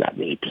something. It's not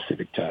really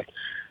Pacific time,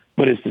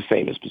 but it's the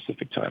same as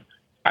Pacific time.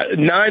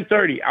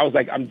 9:30, I was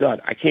like, I'm done.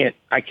 I can't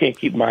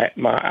keep my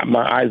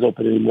eyes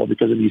open anymore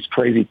because of these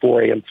crazy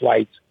 4 a.m.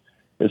 flights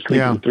and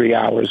sleeping 3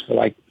 hours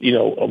for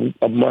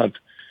a month.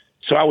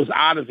 So I was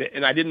out of it,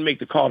 and I didn't make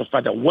the call to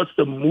find out what's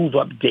the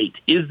move-up date.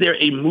 Is there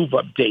a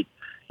move-up date?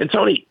 And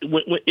Tony,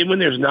 when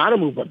there's not a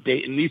move-up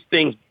date and these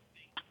things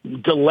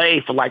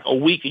delay for like a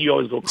week and you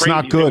always go crazy. It's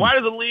not good. Why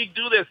does the league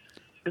do this?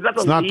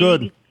 It's not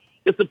good.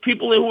 It's the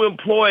people who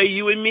employ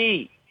you and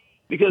me.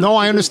 No,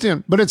 I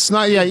understand, but it's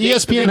not. Yeah,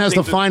 ESPN has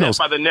the finals.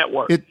 By the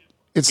network.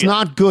 It's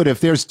not good.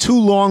 If there's too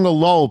long a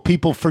lull,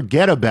 people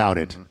forget about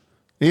it.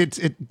 You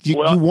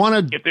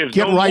want to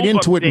get right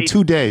into it in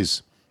 2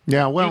 days.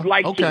 Yeah, well, you'd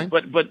like okay. to,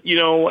 but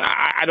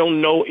I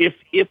don't know if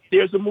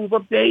there's a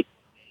move-up date.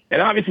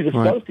 And obviously the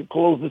Suns could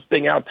close this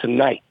thing out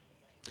tonight.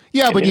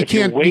 Yeah, but you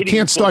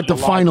can't start the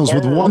finals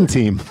with one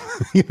team.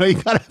 You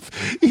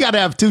gotta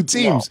have 2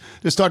 teams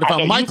to start the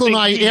finals. Michael and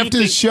I, after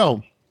the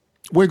show,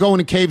 we're going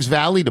to Caves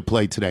Valley to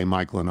play today.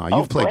 Michael and I.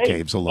 You've played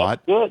Caves a lot.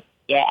 That's good.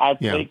 Yeah, I've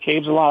played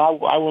Caves a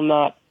lot. I will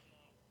not,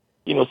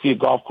 see a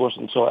golf course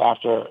until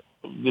after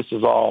this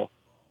is all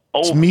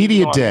over. It's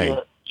media day.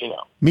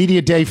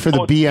 Media day for the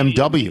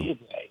BMW.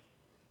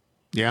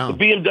 Yeah. The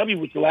BMW,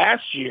 which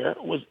last year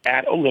was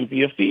at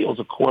Olympia Fields,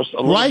 of course,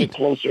 a little bit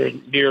closer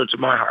and nearer to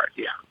my heart.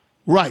 Yeah.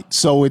 Right.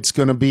 So it's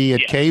going to be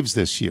at Caves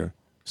this year.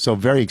 So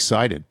very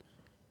excited.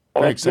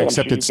 Very excited.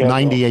 Except it's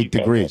 98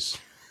 degrees.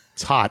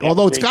 It's hot.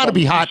 Although it's got to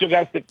be hot.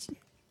 It's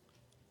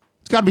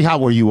got to be hot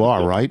where you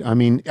are, right? I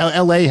mean,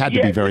 L.A. had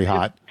to be very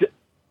hot.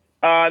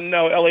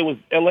 No, L.A. was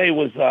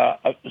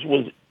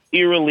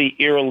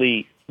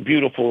eerily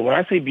beautiful. When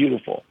I say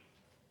beautiful,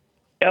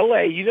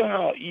 L.A., you know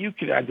how you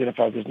can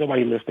identify with this.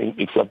 Nobody listening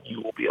except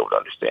you will be able to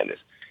understand this.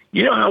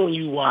 You know how when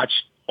you watch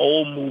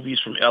old movies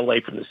from L.A.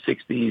 from the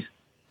 60s,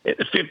 the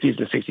 50s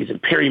and 60s,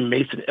 and Perry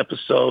Mason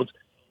episodes,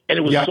 and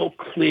it was so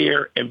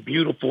clear and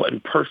beautiful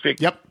and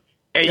perfect. Yep.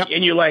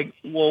 And you're like,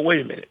 well,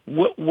 wait a minute.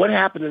 What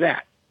happened to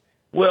that?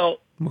 Well,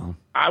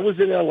 I was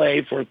in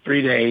L.A. for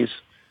 3 days.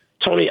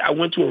 Tony, I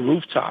went to a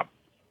rooftop,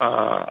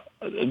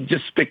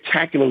 just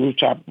spectacular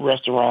rooftop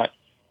restaurant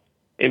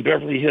in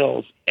Beverly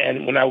Hills.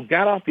 And when I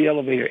got off the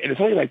elevator, and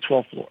it's only like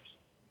 12 floors,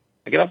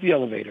 I get off the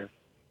elevator,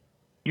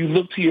 you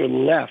look to your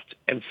left,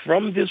 and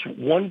from this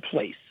one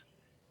place,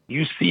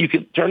 you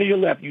can turn to your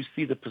left, you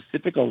see the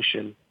Pacific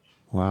Ocean.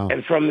 Wow.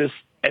 And from this,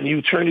 and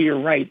you turn to your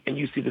right, and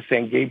you see the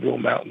San Gabriel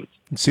Mountains.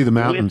 See the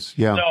mountains,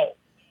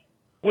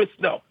 With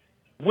snow.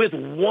 With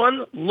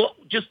one look,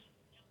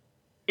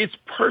 it's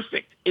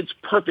perfect. It's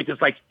perfect.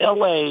 It's like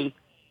L.A.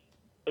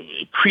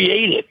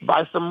 created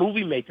by some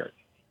movie maker.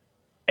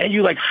 And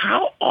you're like,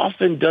 how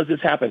often does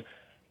this happen?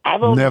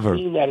 I've only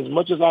seen that as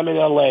much as I'm in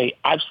L.A.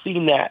 I've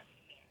seen that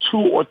 2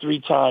 or 3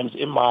 times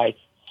in my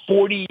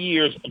 40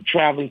 years of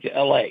traveling to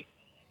L.A.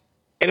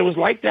 And it was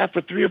like that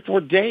for 3 or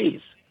 4 days.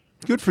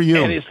 Good for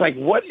you. And it's like,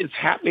 what is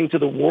happening to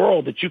the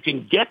world that you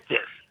can get this?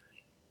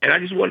 And I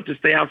just wanted to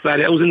stay outside.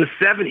 It was in the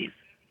 70s.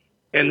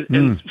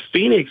 And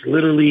Phoenix,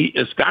 literally,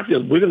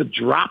 Scottsdale, we're going to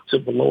drop to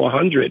below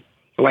 100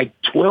 for like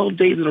 12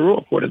 days in a row,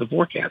 according to the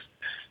forecast.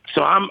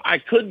 So I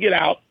could get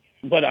out,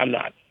 but I'm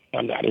not.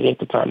 It ain't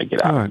the time to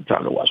get out. It's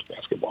time to watch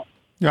basketball.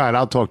 All right,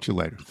 I'll talk to you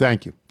later.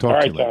 Thank you. Talk All to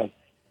right, you later. Tom.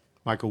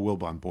 Michael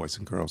Wilbon, boys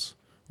and girls.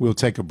 We'll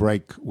take a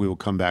break. We will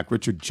come back.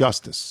 Richard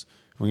Justice.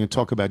 We're going to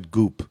talk about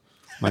goop,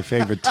 my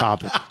favorite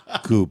topic,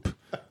 goop.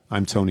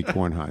 I'm Tony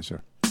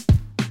Kornheiser.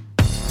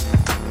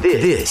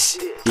 This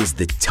is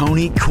the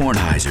Tony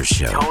Kornheiser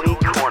Show. Tony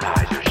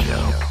Kornheiser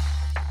Show.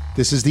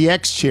 This is the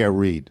X Chair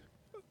read.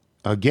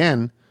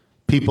 Again,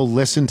 people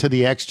listen to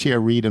the X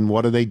Chair read, and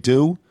what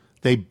do?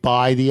 They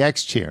buy the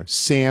X Chair.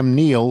 Sam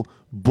Neill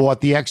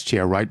bought the X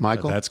Chair, right,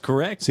 Michael? That's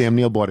correct. Sam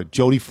Neill bought it.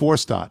 Jodie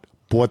Forstad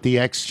bought the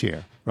X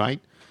Chair, right?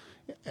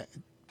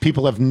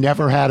 People have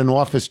never had an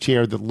office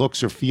chair that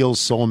looks or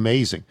feels so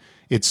amazing.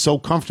 It's so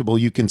comfortable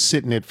you can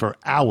sit in it for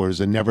hours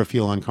and never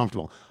feel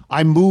uncomfortable.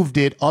 I moved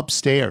it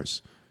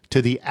upstairs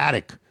to the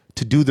attic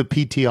to do the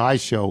PTI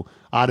show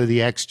out of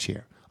the X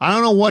Chair. I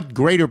don't know what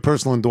greater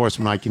personal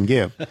endorsement I can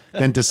give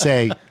than to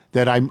say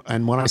that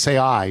and when I say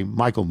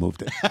Michael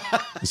moved it.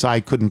 So I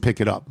couldn't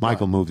pick it up.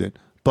 Michael moved it.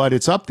 But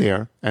it's up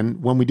there,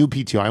 and when we do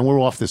PTI, and we're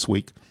off this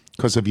week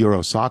because of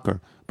Euro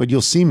soccer, but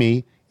you'll see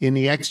me in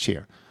the X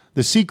Chair.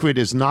 The secret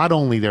is not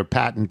only their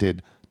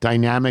patented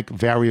dynamic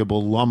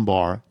variable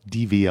lumbar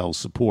DVL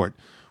support,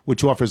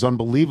 which offers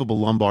unbelievable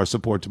lumbar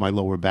support to my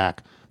lower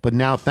back, but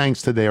now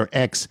thanks to their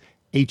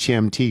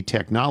XHMT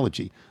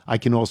technology, I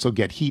can also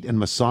get heat and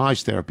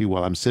massage therapy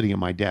while I'm sitting at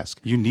my desk.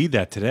 You need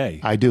that today.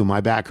 I do.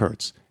 My back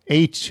hurts.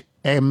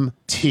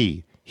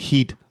 HMT,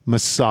 heat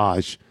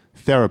massage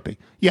therapy.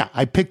 Yeah,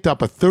 I picked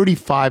up a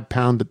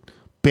 35-pound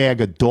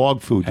bag of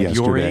dog food At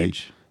yesterday. your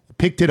age.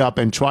 Picked it up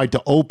and tried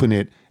to open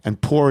it and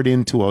pour it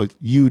into a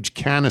huge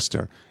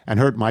canister and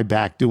hurt my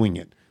back doing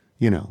it.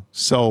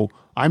 So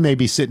I may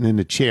be sitting in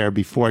a chair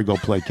before I go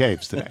play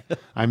caves today.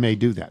 I may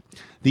do that.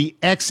 The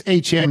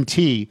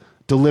XHMT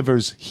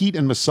delivers heat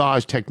and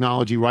massage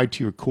technology right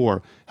to your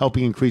core,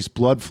 helping increase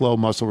blood flow,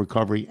 muscle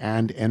recovery,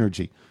 and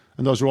energy.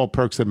 And those are all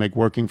perks that make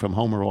working from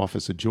home or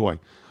office a joy.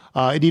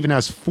 It even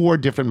has 4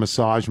 different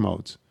massage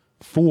modes.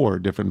 4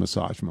 different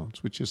massage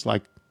modes, which is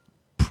like,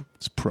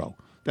 it's pro.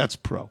 That's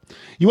pro.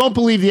 You won't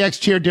believe the X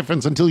Chair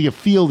difference until you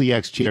feel the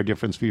X Chair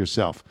difference for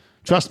yourself.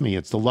 Trust me,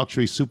 it's the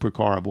luxury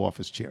supercar of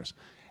office chairs.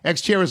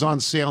 X Chair is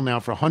on sale now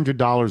for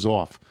 $100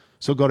 off.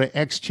 So go to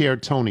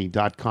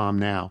xchairtony.com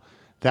now.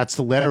 That's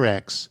the letter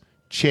X,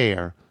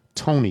 chair,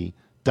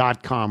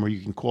 Tony.com, or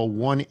you can call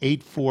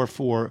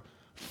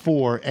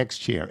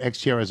 1-844-4XChair.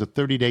 X-Chair has a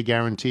 30-day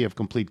guarantee of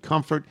complete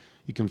comfort.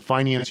 You can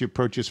finance your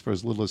purchase for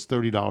as little as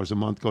 $30 a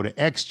month. Go to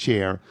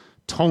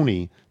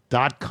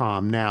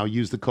xchairtony.com now.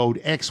 Use the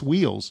code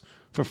XWheels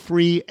for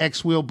free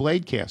X-Wheel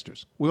blade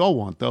casters. We all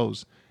want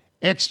those.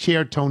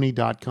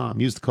 xchairtony.com.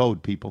 Use the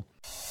code, people.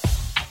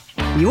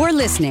 You're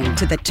listening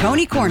to The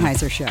Tony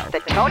Kornheiser Show. The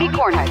Tony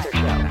Kornheiser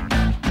Show.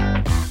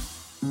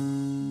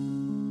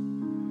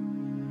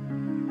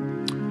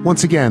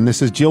 Once again,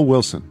 this is Jill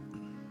Wilson,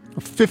 a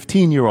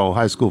 15-year-old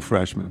high school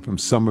freshman from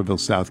Summerville,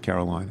 South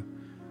Carolina.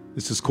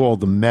 This is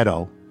called The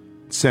Meadow,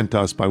 sent to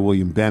us by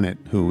William Bennett,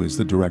 who is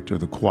the director of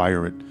the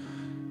choir at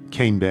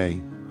Cane Bay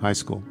High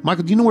School.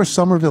 Michael, do you know where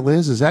Summerville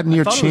is? Is that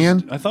near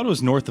Chan? I thought it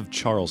was north of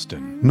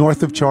Charleston.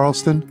 North of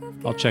Charleston?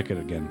 I'll check it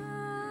again.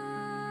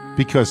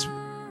 Because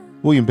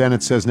William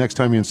Bennett says next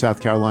time you're in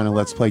South Carolina,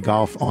 let's play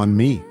golf on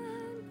me.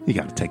 You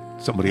got to take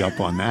somebody up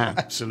on that.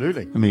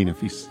 Absolutely. I mean, if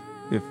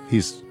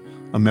he's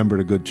a member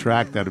of a good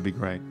track, that'd be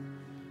great.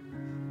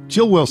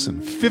 Jill Wilson,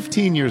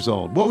 15 years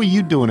old. What were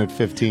you doing at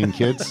 15,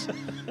 kids?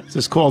 This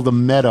is called The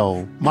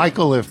Meadow.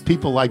 Michael, if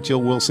people like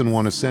Jill Wilson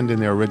want to send in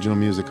their original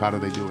music, how do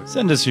they do it?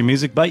 Send us your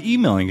music by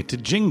emailing it to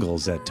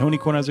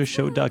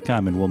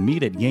jingles@TonyKornheiserShow.com, and we'll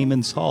meet at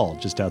Yeaman's Hall,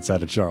 just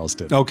outside of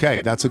Charleston.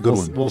 Okay, that's a good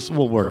one.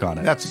 We'll work on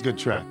it. That's a good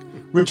track.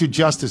 Richard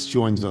Justice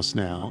joins us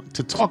now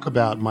to talk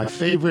about my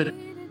favorite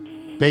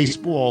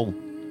baseball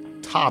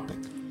topic.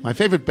 My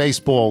favorite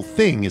baseball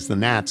thing is the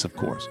Nats, of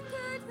course,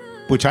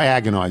 which I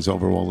agonize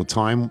over all the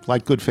time,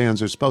 like good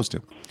fans are supposed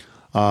to.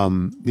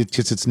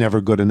 It's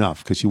never good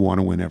enough because you want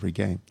to win every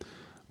game.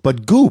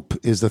 But Goop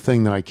is the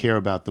thing that I care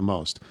about the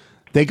most.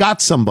 They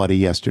got somebody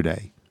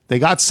yesterday. They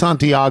got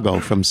Santiago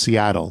from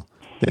Seattle.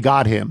 They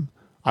got him.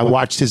 I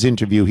watched his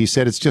interview. He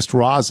said it's just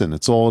rosin.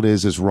 It's all it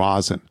is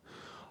rosin.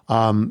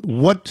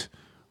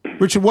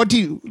 Richard,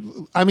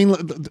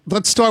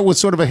 let's start with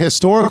sort of a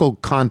historical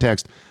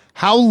context.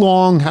 How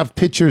long have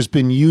pitchers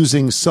been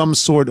using some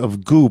sort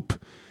of Goop?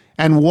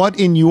 And what,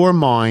 in your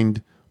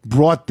mind,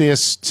 brought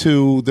this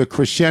to the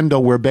crescendo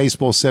where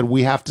baseball said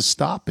we have to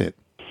stop it?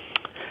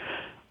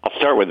 I'll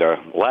start with the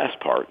last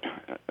part.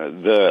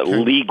 The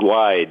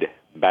league-wide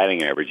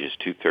batting average is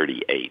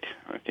 238.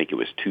 I think it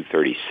was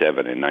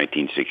 237 in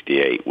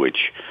 1968,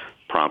 which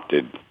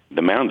prompted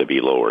the mound to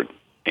be lowered.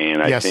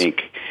 And I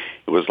think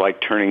It was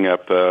like turning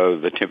up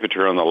the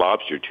temperature on the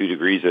lobster 2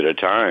 degrees at a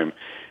time.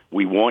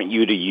 We want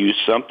you to use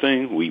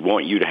something. We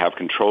want you to have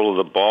control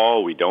of the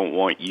ball. We don't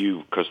want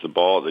you, because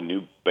the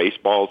new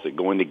baseballs that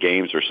go into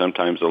games are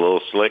sometimes a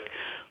little slick.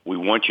 We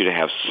want you to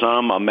have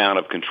some amount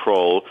of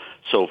control.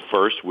 So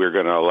first, we're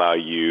going to allow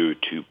you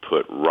to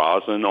put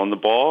rosin on the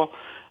ball.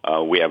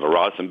 We have a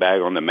rosin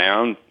bag on the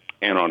mound.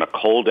 And on a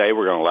cold day,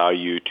 we're going to allow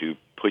you to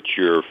put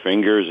your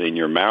fingers in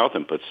your mouth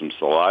and put some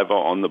saliva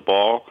on the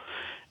ball.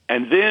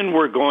 And then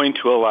we're going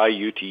to allow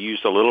you to use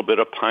a little bit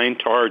of pine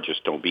tar.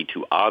 Just don't be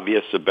too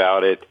obvious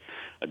about it.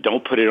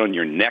 Don't put it on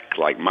your neck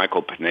like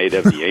Michael Pineda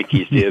of the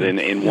Yankees did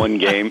in one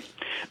game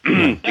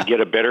to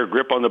get a better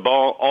grip on the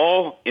ball,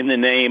 all in the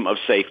name of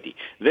safety.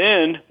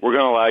 Then we're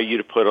going to allow you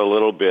to put a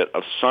little bit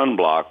of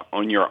sunblock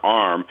on your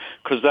arm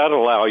because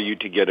that'll allow you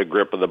to get a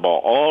grip of the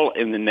ball, all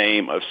in the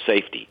name of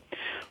safety.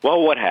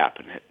 Well, what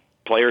happened?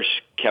 Players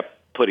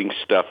kept putting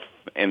stuff,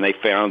 and they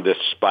found this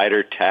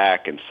spider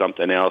tack and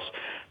something else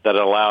that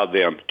allowed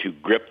them to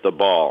grip the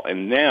ball.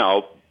 And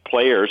now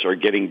players are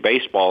getting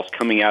baseballs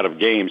coming out of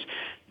games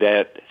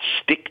that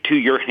stick to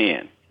your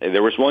hand.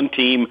 There was one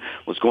team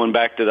was going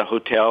back to the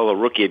hotel. A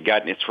rookie had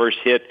gotten its first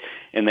hit,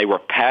 and they were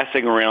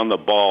passing around the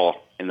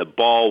ball, and the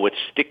ball would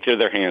stick to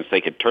their hands.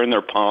 They could turn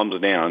their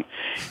palms down.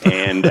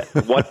 And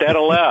what that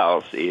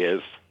allows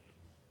is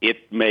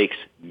it makes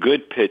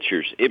good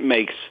pitchers.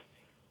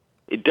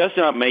 It does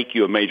not make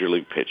you a major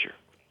league pitcher,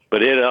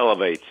 but it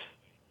elevates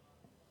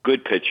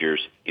good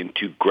pitchers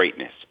into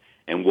greatness.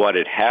 And what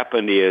had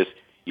happened is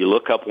you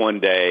look up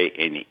one day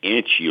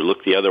and you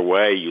look the other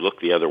way, you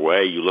look the other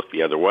way, you look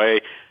the other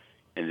way,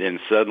 and then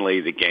suddenly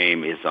the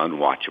game is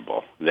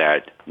unwatchable,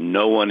 that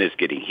no one is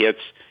getting hits.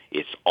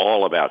 It's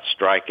all about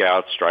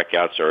strikeouts.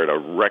 Strikeouts are at a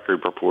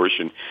record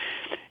proportion.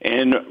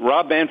 And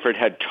Rob Manfred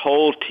had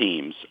told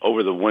teams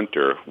over the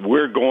winter,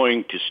 we're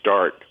going to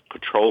start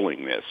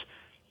patrolling this.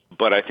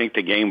 But I think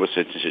the game was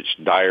in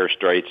such dire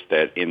straits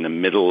that in the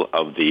middle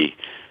of the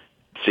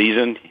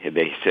season,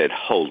 they said,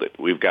 hold it,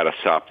 we've got to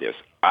stop this.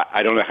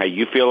 I don't know how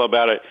you feel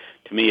about it.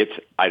 To me,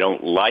 I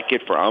don't like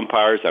it for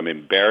umpires. I'm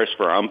embarrassed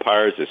for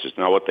umpires. This is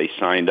not what they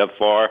signed up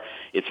for.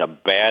 It's a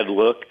bad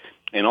look.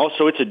 And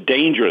also, it's a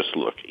dangerous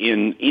look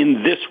in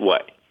this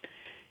way.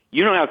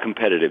 You know how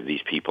competitive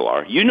these people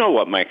are. You know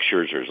what Max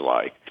Scherzer's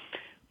like.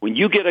 When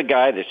you get a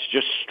guy that's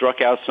just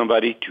struck out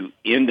somebody to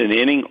end an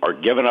inning or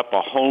given up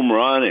a home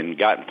run and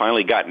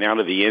finally gotten out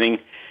of the inning,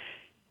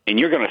 and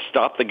you're going to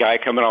stop the guy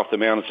coming off the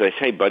mound and say,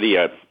 hey, buddy,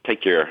 let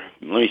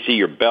me see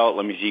your belt,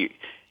 let me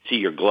see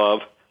your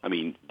glove. I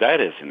mean,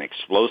 that is an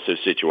explosive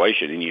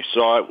situation, and you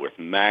saw it with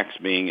Max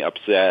being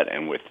upset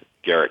and with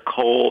Garrett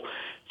Cole.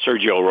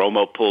 Sergio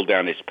Romo pulled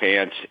down his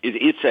pants.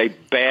 It's a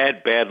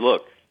bad, bad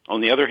look.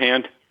 On the other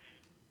hand,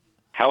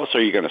 how else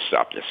are you going to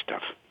stop this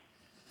stuff?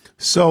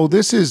 So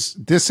this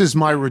is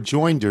my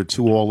rejoinder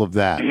to all of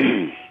that.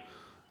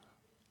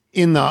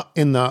 In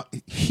the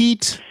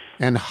heat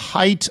and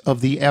height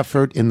of the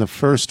effort in the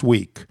first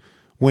week,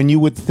 when you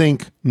would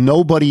think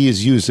nobody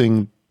is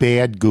using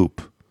bad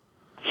goop,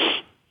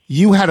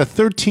 you had a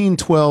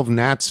 13-12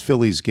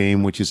 Nats-Phillies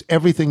game, which is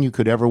everything you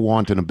could ever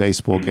want in a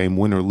baseball game,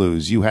 win or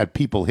lose. You had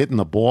people hitting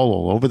the ball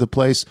all over the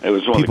place. It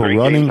was one of the great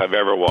games I've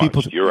ever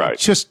watched. You're right.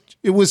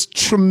 It was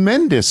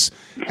tremendous.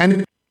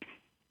 And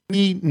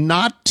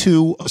not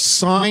to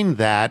assign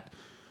that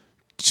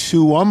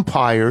to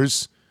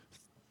umpires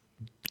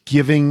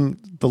giving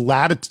the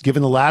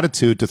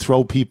latitude to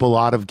throw people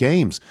out of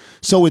games.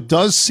 So it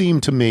does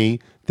seem to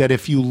me that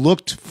if you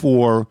looked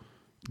for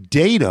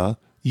data,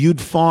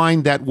 you'd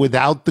find that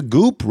without the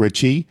goop,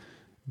 Richie,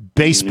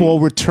 baseball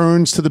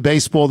returns to the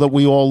baseball that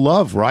we all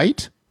love,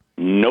 right?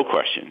 No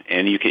question.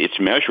 And it's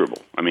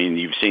measurable. I mean,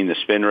 you've seen the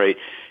spin rate.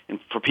 And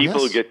for people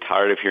who get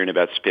tired of hearing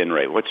about spin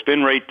rate, what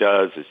spin rate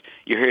does is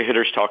you hear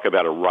hitters talk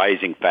about a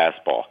rising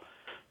fastball.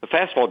 The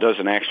fastball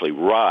doesn't actually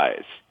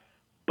rise,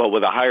 but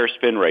with a higher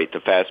spin rate, the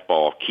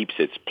fastball keeps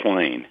its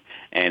plane,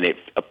 and it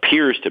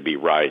appears to be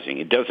rising.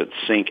 It doesn't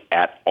sink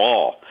at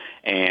all.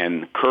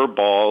 And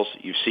curveballs,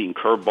 you've seen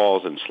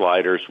curveballs and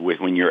sliders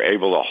when you're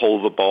able to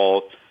hold the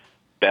ball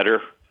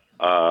better,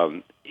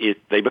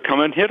 they become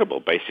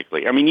unhittable,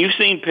 basically. I mean, you've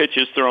seen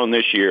pitches thrown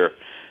this year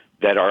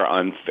that are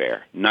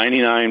unfair.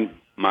 99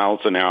 miles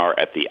an hour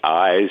at the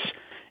eyes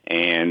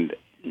and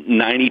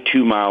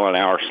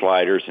 92-mile-an-hour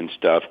sliders and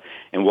stuff.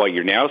 And what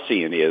you're now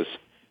seeing is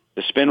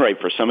the spin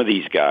rate for some of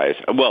these guys,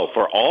 well,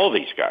 for all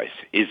these guys,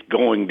 is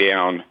going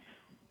down,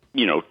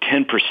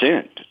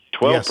 10%.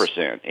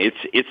 12%.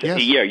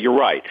 Yes. Yeah, you're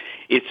right.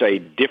 It's a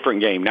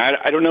different game. Now,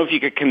 I don't know if you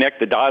could connect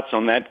the dots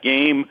on that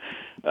game,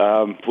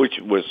 which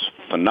was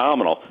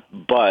phenomenal,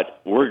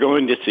 but we're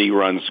going to see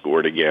runs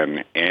scored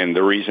again, and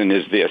the reason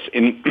is this.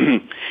 And,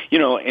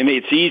 and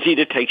it's easy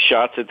to take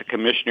shots at the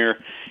commissioner.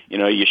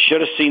 You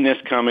should have seen this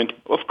coming.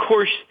 Of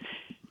course,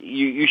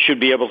 you should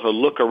be able to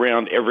look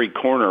around every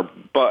corner,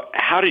 but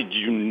how did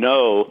you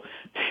know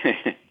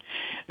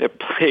that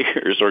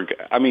players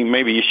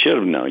maybe you should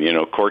have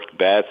known, corked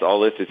bats, all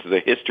this. It's the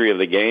history of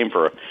the game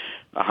for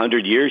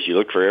 100 years. You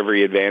look for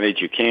every advantage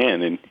you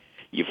can. And,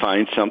 You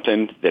find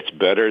something that's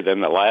better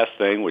than the last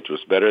thing, which was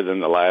better than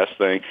the last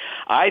thing.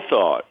 I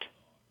thought,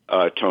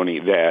 Tony,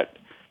 that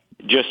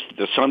just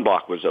the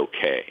sunblock was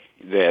okay.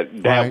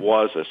 That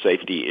was a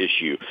safety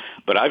issue.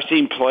 But I've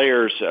seen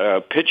players,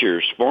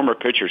 former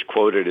pitchers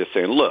quoted as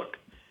saying, look,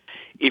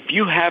 if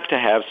you have to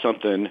have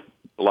something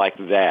like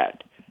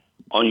that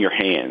on your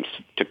hands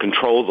to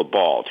control the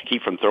ball, to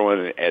keep from throwing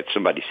it at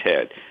somebody's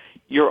head,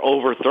 you're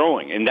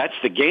overthrowing. And that's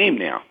the game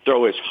now.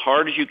 Throw as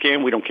hard as you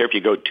can. We don't care if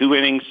you go 2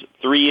 innings,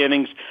 3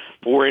 innings,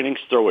 4 innings.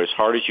 Throw as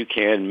hard as you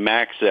can,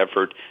 max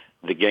effort.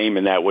 The game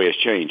in that way has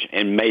changed.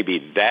 And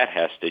maybe that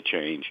has to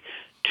change,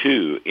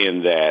 too,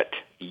 in that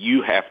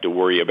you have to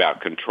worry about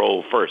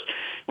control first.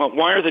 Well,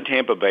 why are the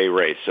Tampa Bay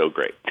Rays so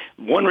great?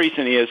 One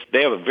reason is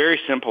they have a very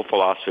simple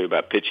philosophy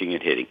about pitching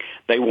and hitting.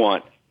 They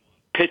want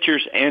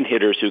pitchers and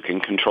hitters who can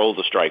control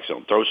the strike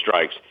zone, throw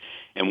strikes.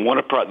 And one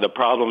of the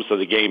problems of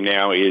the game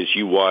now is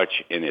you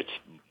watch, and it's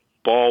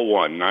ball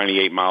 1,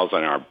 98 miles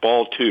an hour,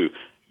 ball 2,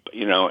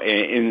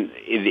 and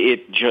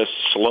it just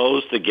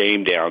slows the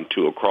game down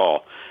to a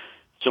crawl.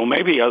 So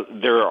maybe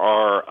there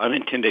are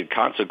unintended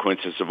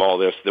consequences of all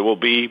this that will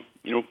be,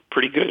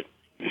 pretty good.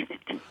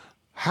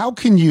 How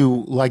can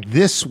you, like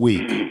this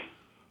week,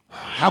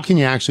 how can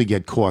you actually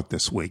get caught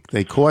this week?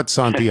 They caught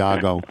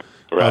Santiago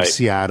of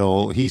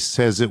Seattle. He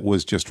says it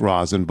was just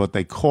rosin, but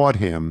they caught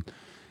him.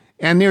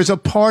 And there's a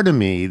part of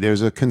me,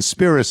 there's a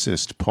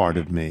conspiracist part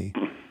of me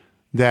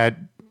that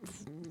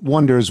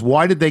wonders,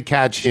 why did they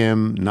catch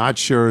him, not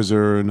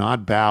Scherzer,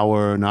 not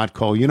Bauer, not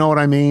Cole? You know what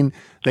I mean?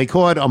 They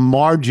caught a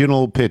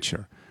marginal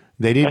pitcher.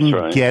 They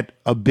didn't get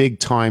a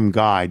big-time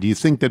guy. Do you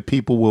think that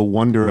people will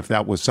wonder if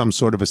that was some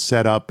sort of a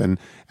setup and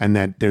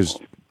that there's,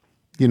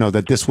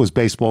 that this was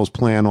baseball's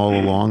plan all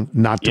along,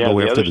 not to go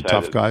after the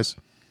tough guys?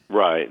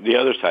 Right. The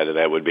other side of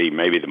that would be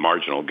maybe the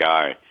marginal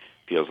guy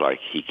feels like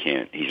he's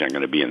not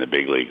going to be in the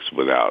big leagues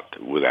without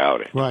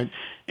it. Right.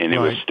 And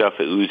there was stuff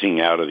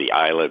oozing out of the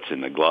eyelets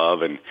in the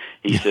glove, and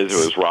he says it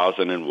was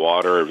rosin and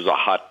water. It was a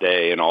hot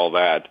day and all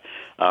that.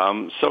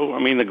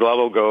 The glove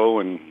will go,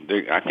 and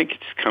I think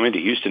it's coming to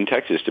Houston,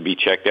 Texas to be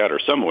checked out or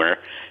somewhere.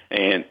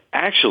 And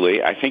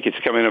actually, I think it's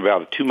coming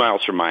about 2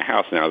 miles from my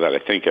house now that I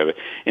think of it.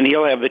 And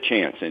he'll have the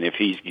chance. And if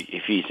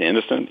he's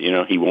innocent,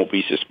 he won't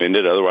be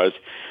suspended. Otherwise,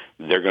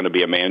 they're going to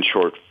be a man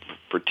short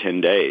for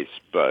 10 days.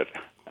 But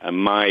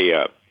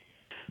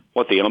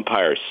what the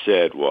umpire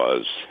said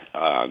was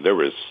there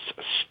was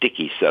a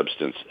sticky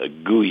substance, a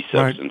gooey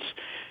substance,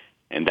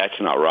 and that's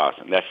not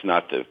rosin. That's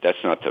not the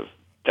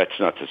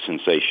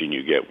sensation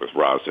you get with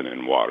rosin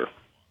and water.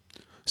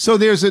 So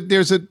there's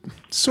a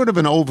sort of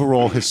an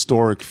overall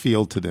historic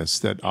feel to this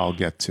that I'll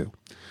get to.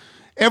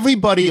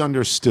 Everybody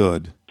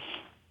understood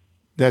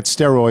that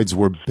steroids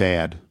were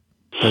bad,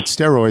 that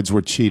steroids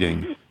were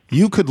cheating.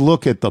 You could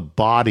look at the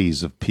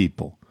bodies of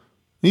people.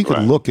 You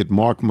could look at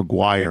Mark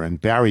McGwire and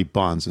Barry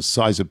Bonds, the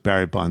size of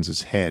Barry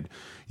Bonds' head.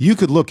 You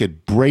could look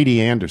at Brady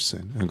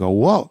Anderson and go,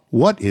 whoa,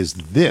 what is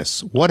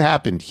this? What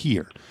happened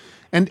here?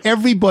 And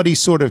everybody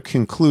sort of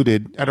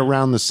concluded at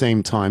around the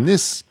same time,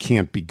 this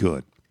can't be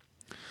good.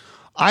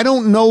 I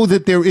don't know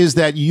that there is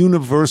that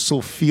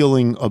universal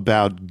feeling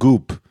about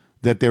goop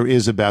that there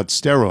is about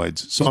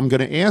steroids. So I'm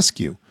going to ask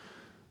you,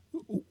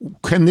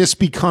 can this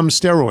become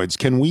steroids?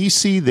 Can we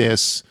see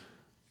this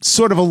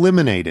sort of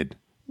eliminated,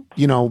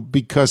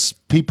 because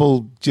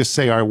people just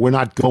say, all right, we're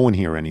not going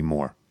here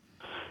anymore?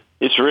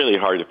 It's really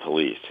hard to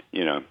police,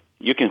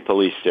 You can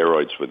police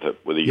steroids with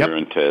a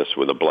urine test,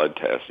 with a blood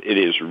test. It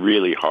is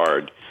really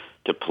hard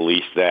to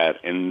police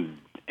that, and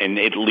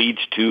it leads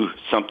to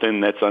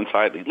something that's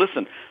unsightly.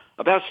 Listen,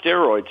 about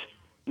steroids,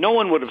 no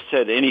one would have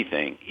said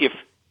anything if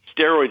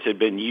steroids had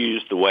been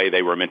used the way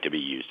they were meant to be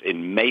used.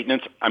 In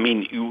maintenance,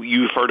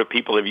 you've heard of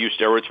people who have used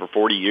steroids for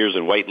 40 years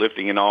in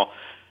weightlifting and all.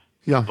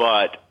 Yeah.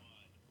 But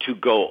to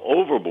go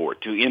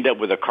overboard, to end up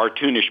with a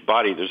cartoonish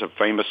body, there's a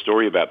famous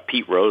story about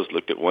Pete Rose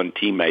looked at one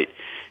teammate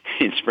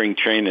in spring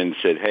training and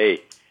said, hey,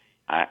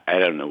 I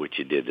don't know what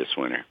you did this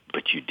winter,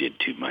 but you did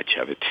too much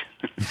of it.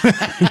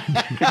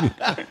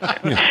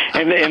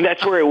 and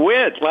that's where it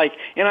went.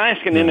 And I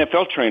asked an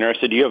NFL trainer, I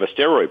said, do you have a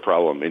steroid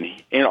problem?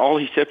 And all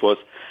he said was,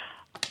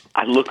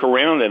 I look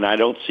around and I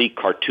don't see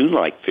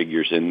cartoon-like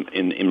figures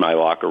in my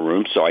locker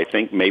room, so I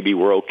think maybe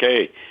we're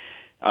okay.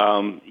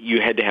 You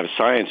had to have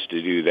science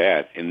to do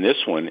that. In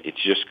this one,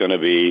 it's just going to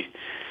be,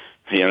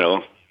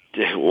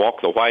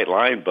 walk the white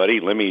line,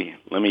 buddy. Let me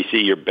see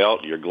your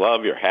belt, your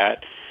glove, your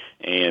hat.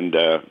 And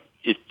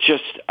it's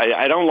just,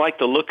 I don't like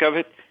the look of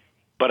it,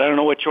 but I don't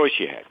know what choice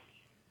you had.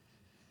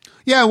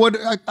 Yeah,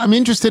 I'm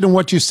interested in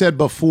what you said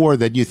before,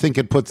 that you think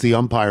it puts the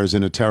umpires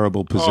in a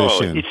terrible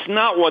position. It's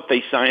not what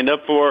they signed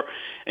up for.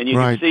 And you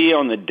can see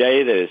on the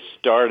day that it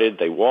started,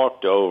 they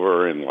walked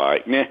over and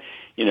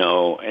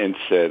and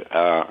said,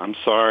 I'm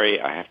sorry,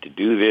 I have to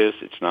do this.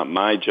 It's not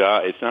my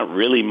job. It's not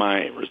really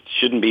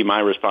shouldn't be my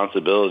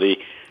responsibility.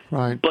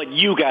 Right. But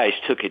you guys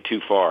took it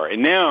too far.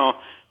 And now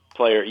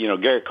player,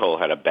 Garrett Cole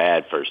had a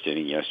bad first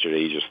inning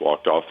yesterday. He just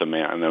walked off the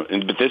mound.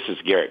 But this is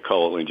Garrett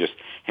Cole, and just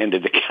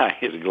handed the guy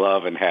his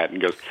glove and hat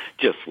and goes,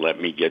 just let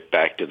me get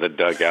back to the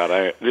dugout.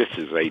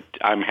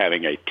 I'm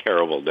having a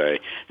terrible day.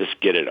 Just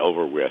get it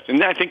over with.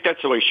 And I think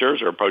that's the way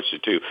Scherzer approached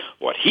it, too.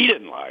 What he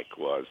didn't like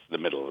was the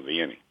middle of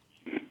the inning.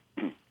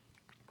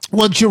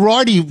 Well,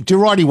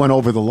 Girardi went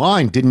over the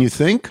line, didn't you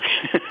think?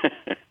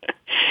 I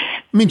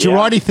mean,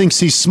 Girardi thinks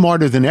he's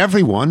smarter than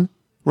everyone,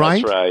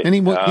 right? That's right. And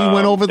he went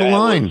over the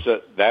line.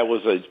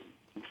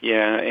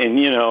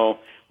 And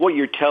what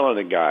you're telling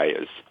a guy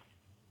is,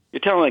 you're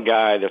telling a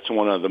guy that's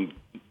one of the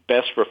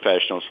best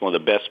professionals, one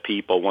of the best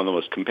people, one of the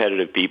most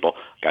competitive people,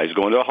 guy's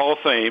going to the Hall of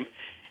Fame,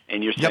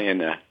 and you're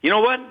saying, you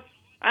know what?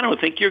 I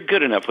don't think you're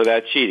good enough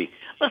without cheating.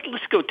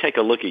 Let's go take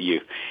a look at you.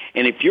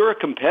 And if you're a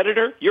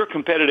competitor, you're a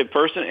competitive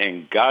person,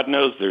 and God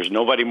knows there's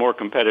nobody more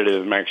competitive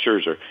than Max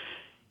Scherzer.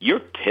 You're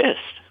pissed,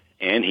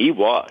 and he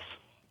was.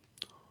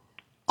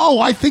 Oh,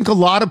 I think a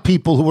lot of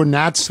people who are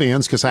Nats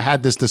fans, because I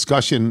had this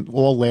discussion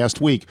all last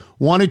week,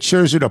 wanted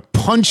Scherzer to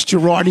punch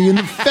Girardi in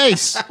the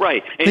face.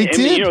 Right. They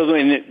did.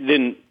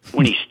 Then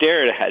when he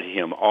stared at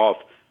him off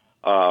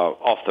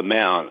the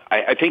mound,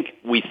 I think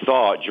we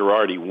thought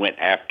Girardi went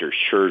after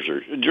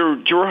Scherzer.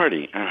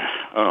 Girardi,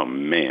 oh,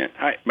 man.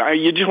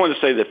 You just want to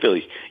say to the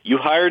Phillies, you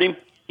hired him,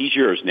 he's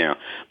yours now.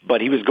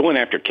 But he was going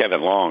after Kevin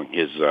Long,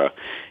 his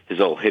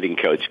old hitting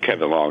coach.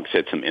 Kevin Long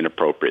said some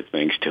inappropriate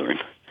things to him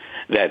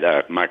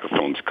that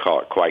microphones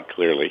caught quite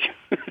clearly.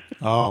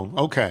 Oh,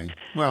 okay.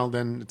 Well,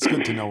 then it's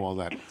good to know all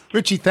that.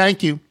 Richie,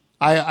 thank you.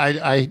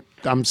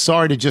 I'm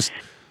sorry to just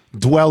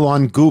dwell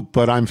on Goop,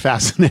 but I'm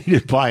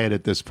fascinated by it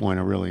at this point.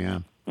 I really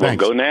am.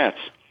 Thanks. Well, go Nats.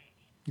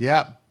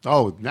 Yeah.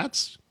 Oh,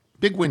 Nats.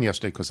 Big win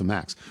yesterday because of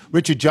Max.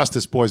 Richard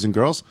Justice, boys and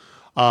girls.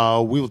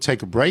 We will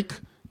take a break,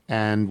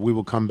 and we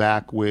will come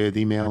back with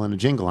email and a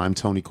jingle. I'm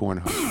Tony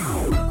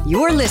Kornheiser.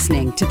 You're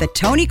listening to The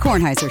Tony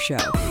Kornheiser Show.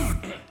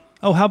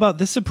 Oh, how about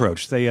this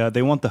approach?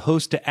 They want the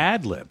host to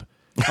ad-lib.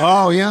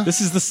 Oh, yeah?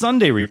 This is the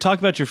Sunday where you talk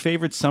about your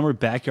favorite summer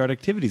backyard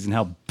activities and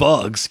how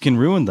bugs can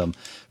ruin them.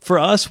 For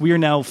us, we are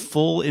now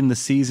full in the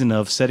season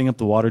of setting up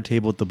the water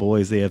table with the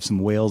boys. They have some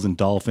whales and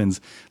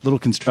dolphins, little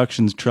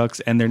construction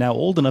trucks, and they're now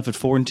old enough at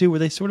 4 and 2 where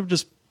they sort of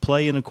just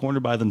play in a corner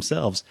by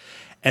themselves.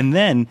 And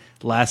then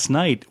last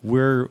night,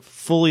 we're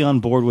fully on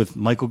board with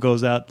Michael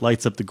goes out,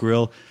 lights up the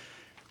grill,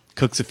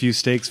 cooks a few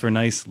steaks for a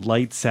nice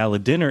light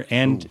salad dinner.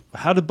 And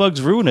how do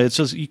bugs ruin it? It's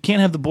just you can't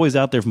have the boys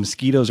out there if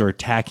mosquitoes are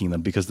attacking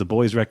them because the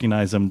boys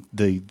recognize them.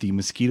 The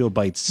mosquito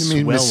bites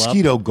swell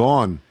mosquito up.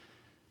 gone.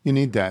 You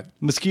need that.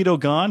 Mosquito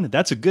gone?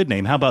 That's a good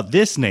name. How about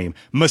this name?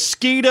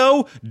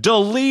 Mosquito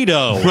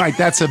Delito. Right,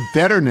 that's a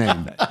better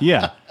name.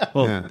 Yeah.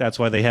 Well, that's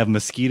why they have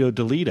Mosquito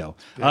Delito.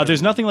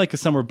 There's nothing like a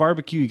summer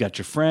barbecue. You got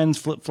your friends,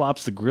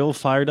 flip-flops, the grill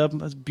fired up.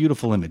 That's a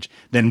beautiful image.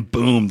 Then,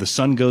 boom, the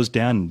sun goes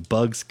down and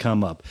bugs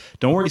come up.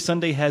 Don't worry,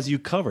 Sunday has you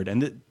covered.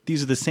 And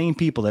these are the same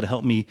people that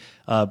help me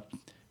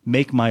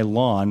make my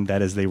lawn,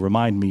 that is, they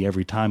remind me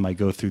every time I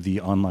go through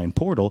the online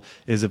portal,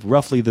 is of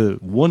roughly the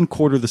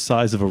 1/4 the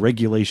size of a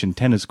regulation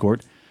tennis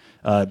court.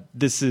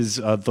 This is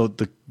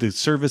the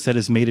service that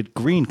has made it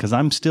green because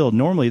I'm still,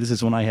 normally this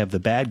is when I have the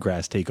bad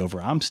grass take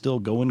over. I'm still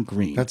going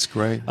green. That's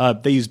great.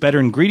 They use better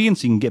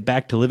ingredients. You can get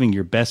back to living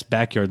your best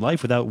backyard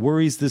life without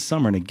worries this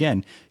summer. And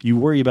again, you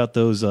worry about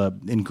those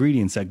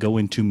ingredients that go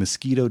into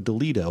Mosquito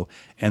Delito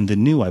and the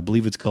new, I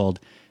believe it's called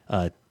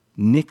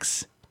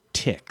Nix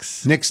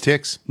Ticks. Nix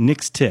Ticks?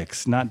 Nix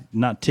Ticks.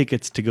 Not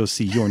tickets to go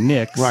see your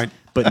Knicks. Right.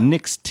 But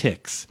Nix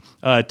Ticks.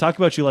 Talk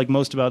about you like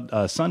most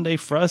about Sunday.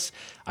 For us,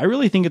 I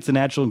really think it's the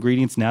natural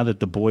ingredients now that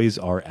the boys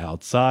are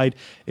outside.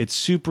 It's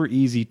super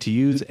easy to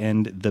use,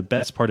 and the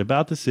best part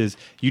about this is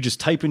you just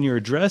type in your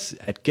address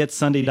at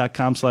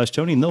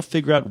getsunday.com/Tony, and they'll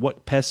figure out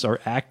what pests are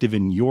active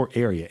in your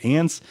area.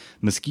 Ants,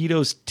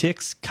 mosquitoes,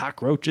 ticks,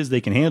 cockroaches,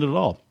 they can handle it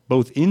all,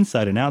 both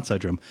inside and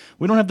outside room.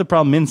 We don't have the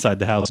problem inside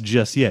the house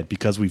just yet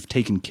because we've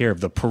taken care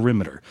of the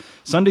perimeter.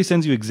 Sunday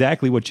sends you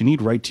exactly what you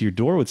need right to your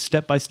door with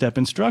step-by-step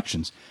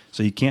instructions,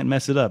 so you can't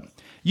mess it up.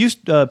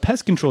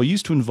 Pest control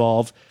used to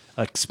involve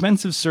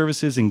expensive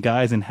services and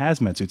guys in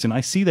hazmat suits, and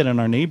I see that in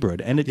our neighborhood,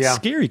 and it's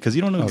scary because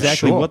you don't know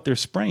exactly what they're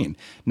spraying.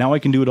 Now I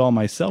can do it all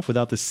myself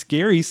without the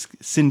scary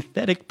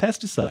synthetic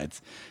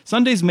pesticides.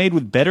 Sunday's made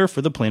with better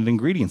for the planet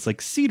ingredients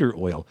like cedar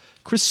oil,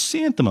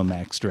 chrysanthemum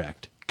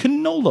extract,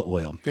 canola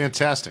oil.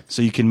 Fantastic.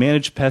 So you can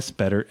manage pests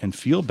better and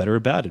feel better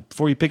about it.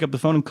 Before you pick up the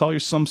phone and call your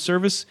some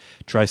service,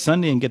 try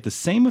Sunday and get the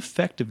same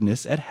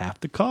effectiveness at half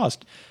the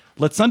cost.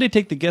 Let Sunday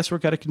take the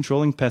guesswork out of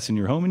controlling pests in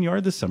your home and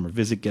yard this summer.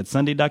 Visit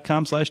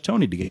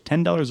getsunday.com/Tony to get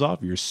 $10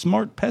 off your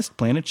smart pest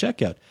plan at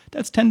checkout.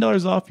 That's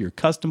 $10 off your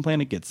custom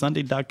plan at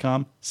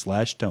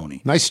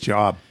getsunday.com/Tony. Nice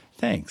job.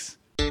 Thanks.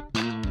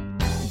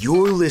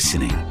 You're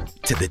listening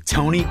to The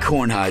Tony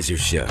Kornheiser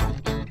Show.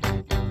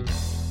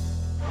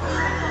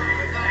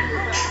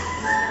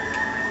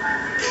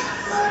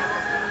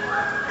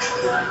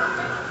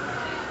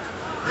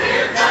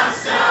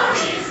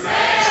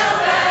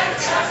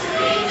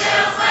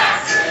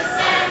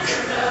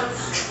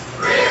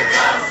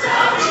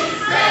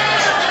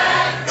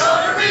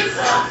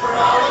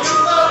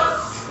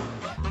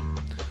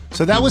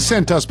 So that was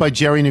sent to us by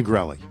Jerry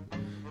Negrelli.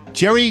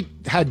 Jerry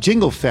had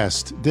Jingle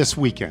Fest this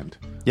weekend.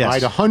 Yes.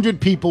 Right,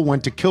 100 people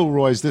went to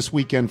Kilroy's this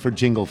weekend for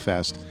Jingle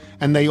Fest,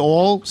 and they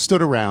all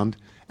stood around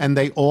and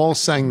they all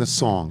sang the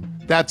song.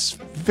 That's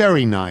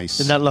very nice.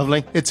 Isn't that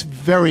lovely? It's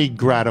very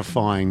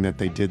gratifying that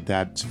they did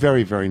that. It's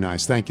very, very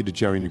nice. Thank you to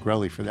Jerry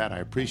Negrelli for that. I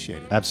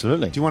appreciate it.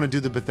 Absolutely. Do you want to do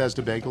the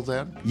Bethesda Bagels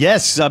ad?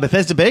 Yes,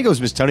 Bethesda Bagels,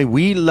 Miss Tony.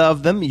 We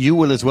love them. You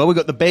will as well. We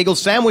got the bagel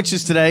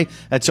sandwiches today.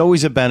 That's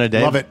always a banner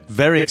day. Love it.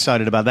 Very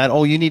excited about that.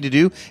 All you need to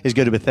do is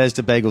go to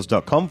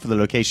BethesdaBagels.com for the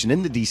location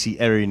in the D.C.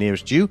 area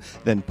nearest you.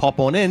 Then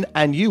pop on in,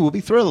 and you will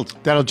be thrilled.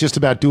 That'll just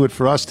about do it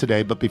for us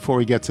today. But before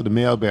we get to the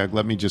mailbag,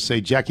 let me just say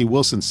Jackie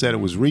Wilson said it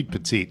was Reed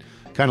Petite.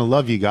 Kind of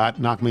love you got.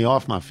 Knock me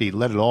off my feet.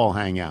 Let it all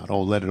hang out.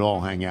 Oh, let it all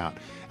hang out.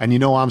 And you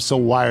know I'm so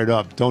wired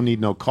up. Don't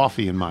need no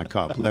coffee in my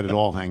cup. Let it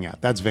all hang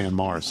out. That's Van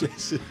Morrison.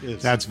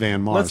 That's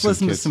Van Morrison. Let's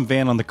listen kids. to some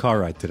Van on the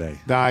car ride today.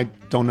 I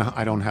don't know.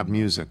 I don't have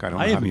music. I don't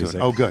know have how to music. do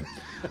it. Oh, good.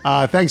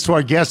 Thanks to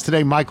our guests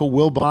today, Michael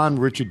Wilbon,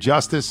 Richard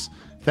Justice.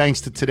 Thanks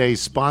to today's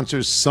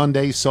sponsors,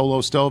 Sunday, Solo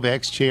Stove,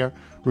 X-Chair.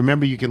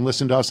 Remember, you can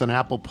listen to us on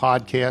Apple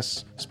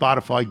Podcasts,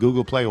 Spotify,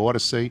 Google Play,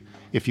 Odyssey.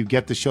 If you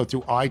get the show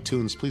through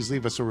iTunes, please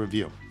leave us a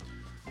review.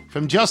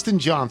 From Justin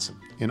Johnson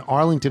in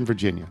Arlington,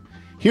 Virginia.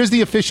 Here's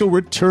the official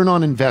return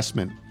on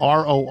investment,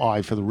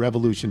 ROI, for the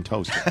Revolution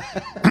toaster.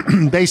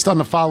 Based on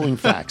the following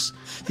facts.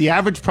 The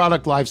average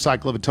product life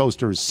cycle of a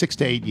toaster is 6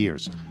 to 8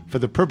 years. For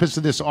the purpose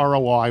of this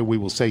ROI, we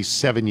will say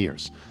 7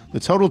 years. The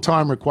total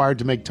time required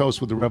to make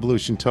toast with the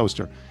Revolution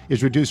toaster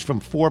is reduced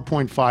from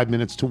 4.5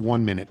 minutes to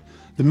 1 minute.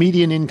 The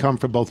median income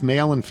for both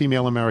male and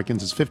female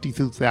Americans is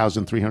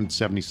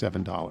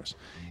 $52,377.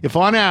 If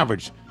on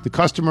average, the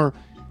consumer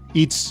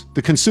eats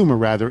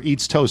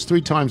toast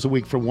 3 times a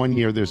week for 1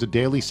 year, there's a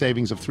daily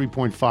savings of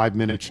 3.5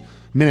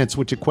 minutes,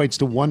 which equates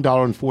to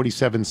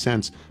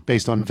 $1.47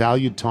 based on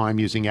valued time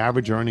using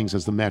average earnings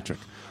as the metric.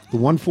 The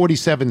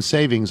 $1.47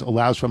 savings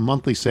allows for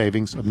monthly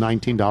savings of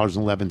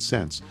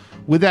 $19.11.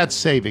 With that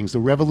savings,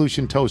 the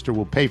Revolution toaster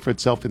will pay for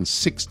itself in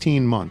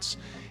 16 months.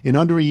 In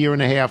under a year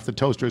and a half, the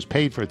toaster has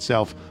paid for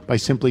itself by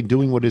simply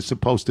doing what it's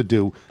supposed to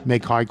do,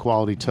 make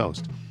high-quality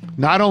toast.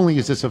 Not only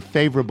is this a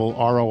favorable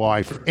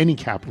ROI for any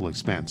capital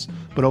expense,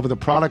 but over the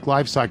product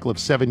life cycle of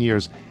 7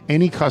 years,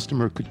 any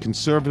customer could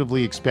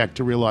conservatively expect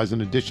to realize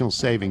an additional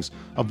savings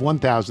of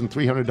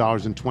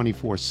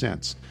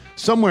 $1,300.24.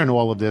 Somewhere in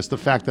all of this, the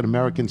fact that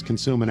Americans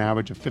consume an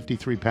average of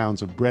 53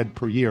 pounds of bread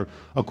per year,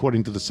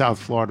 according to the South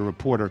Florida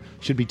Reporter,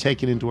 should be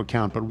taken into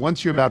account. But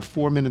once you're about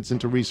 4 minutes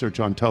into research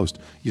on toast,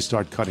 you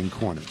start cutting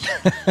corners.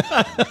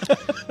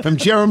 From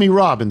Jeremy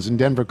Robbins in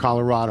Denver,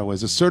 Colorado.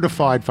 As a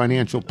certified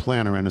financial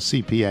planner and a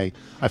CPA,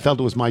 I felt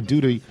it was my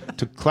duty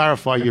to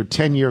clarify your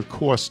 10-year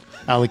cost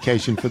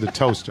allocation for the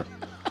toaster.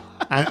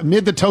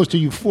 Amid the toaster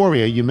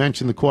euphoria, you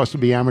mentioned the cost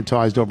would be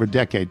amortized over a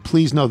decade.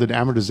 Please know that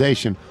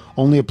amortization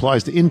only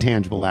applies to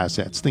intangible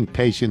assets. Think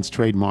patients,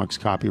 trademarks,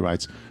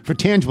 copyrights. For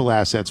tangible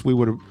assets, we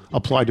would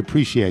apply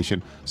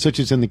depreciation, such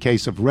as in the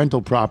case of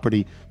rental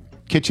property,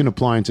 kitchen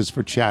appliances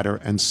for chatter,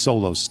 and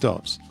Solo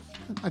stoves.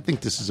 I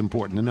think this is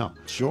important to know.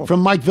 Sure.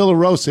 From Mike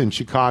Villarosa in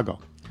Chicago.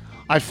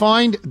 I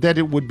find that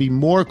it would be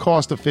more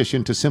cost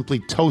efficient to simply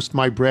toast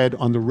my bread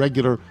on the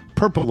regular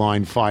Purple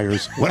Line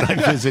fires when I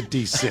visit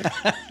D.C.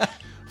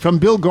 From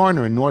Bill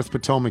Garner in North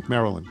Potomac,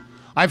 Maryland.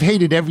 I've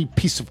hated every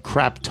piece of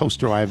crap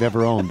toaster I have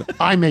ever owned.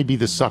 I may be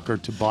the sucker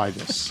to buy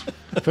this.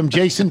 From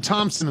Jason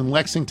Thompson in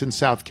Lexington,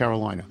 South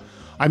Carolina.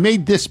 I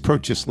made this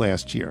purchase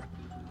last year.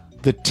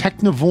 The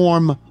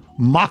Technivorm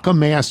Maca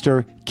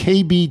Master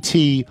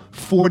KBT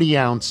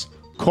 40-ounce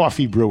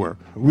coffee brewer.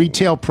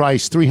 Retail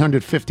price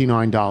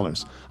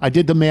 $359. I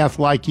did the math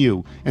like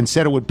you and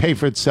said it would pay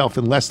for itself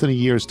in less than a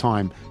year's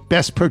time.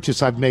 Best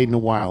purchase I've made in a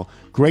while.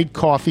 Great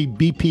coffee,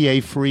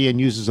 BPA free,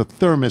 and uses a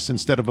thermos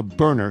instead of a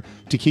burner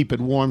to keep it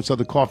warm so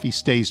the coffee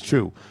stays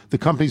true. The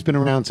company's been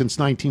around since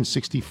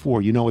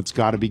 1964. You know it's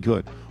got to be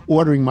good.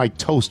 Ordering my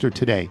toaster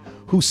today.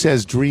 Who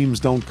says dreams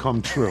don't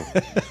come true?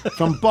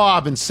 From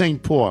Bob in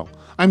St. Paul.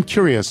 I'm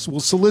curious, will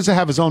Saliza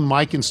have his own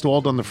mic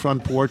installed on the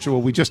front porch, or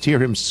will we just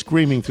hear him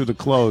screaming through the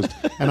closed,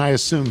 and I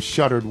assume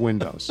shuttered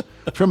windows?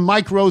 From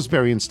Mike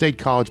Roseberry in State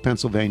College,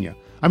 Pennsylvania.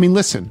 I mean,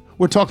 listen,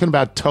 we're talking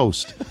about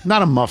toast,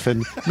 not a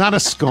muffin, not a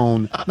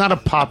scone, not a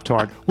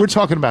Pop-Tart. We're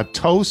talking about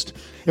toast.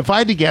 If I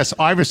had to guess,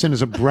 Iverson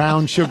is a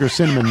brown sugar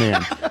cinnamon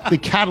man, the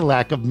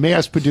Cadillac of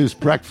mass-produced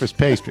breakfast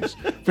pastries.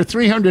 For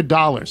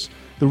 $300,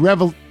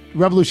 the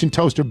Revolution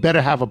toaster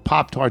better have a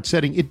Pop-Tart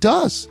setting. It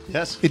does.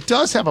 Yes. It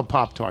does have a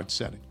Pop-Tart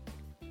setting.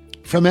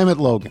 From Emmett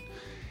Logan.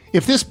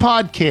 If this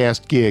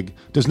podcast gig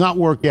does not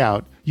work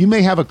out, you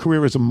may have a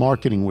career as a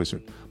marketing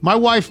wizard. My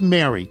wife,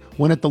 Mary,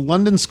 when at the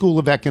London School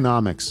of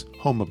Economics,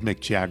 home of Mick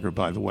Jagger,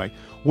 by the way,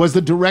 was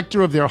the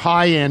director of their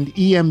high-end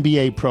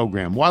EMBA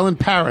program. While in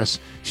Paris,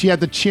 she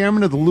had the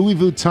chairman of the Louis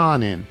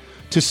Vuitton in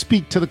to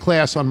speak to the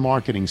class on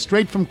marketing.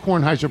 Straight from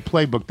Kornheiser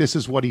Playbook, this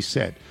is what he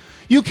said.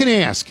 You can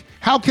ask,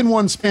 how can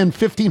one spend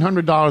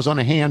 $1,500 on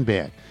a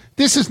handbag?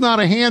 This is not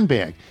a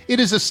handbag.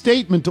 It is a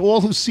statement to all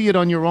who see it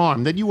on your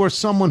arm that you are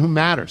someone who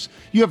matters.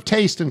 You have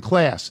taste and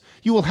class.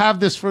 You will have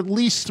this for at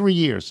least 3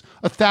 years,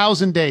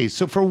 1,000 days.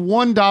 So for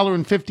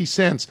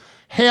 $1.50,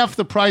 half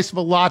the price of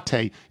a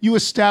latte, you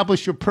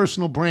establish your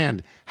personal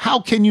brand.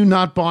 How can you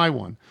not buy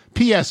one?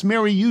 P.S.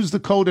 Mary used the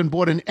code and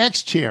bought an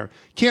X chair.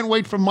 Can't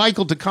wait for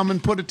Michael to come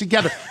and put it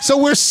together.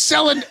 So we're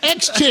selling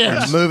X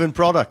chairs. Moving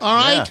product. All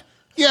right?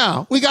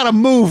 Yeah, we got to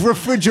move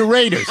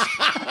refrigerators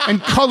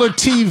and color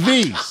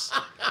TVs.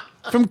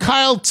 From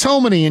Kyle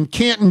Tomany in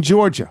Canton,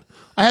 Georgia.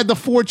 I had the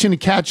fortune to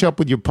catch up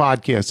with your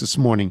podcast this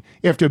morning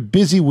after a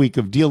busy week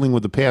of dealing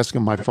with the passing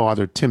of my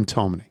father, Tim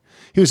Tomany.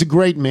 He was a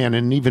great man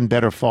and an even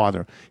better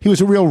father. He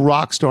was a real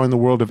rock star in the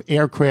world of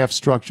aircraft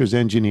structures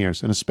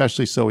engineers, and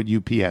especially so at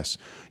UPS.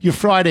 Your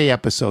Friday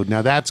episode,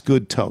 Now That's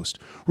Good Toast,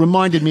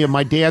 reminded me of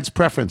my dad's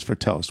preference for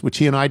toast, which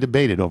he and I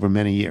debated over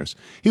many years.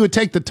 He would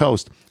take the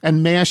toast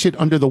and mash it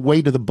under the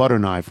weight of the butter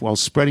knife while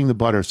spreading the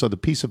butter so the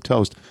piece of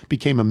toast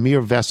became a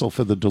mere vessel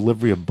for the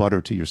delivery of butter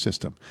to your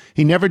system.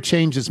 He never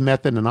changed his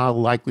method, and I'll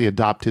likely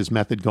adopt his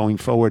method going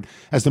forward,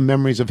 as the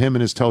memories of him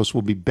and his toast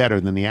will be better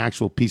than the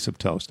actual piece of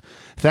toast.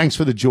 Thanks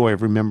for the joy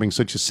of remembering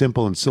such a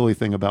simple and silly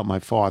thing about my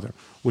father,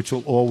 which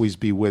will always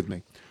be with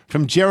me.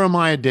 From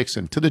Jeremiah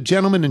Dixon to the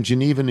gentleman in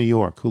Geneva, New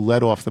York, who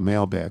led off the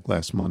mailbag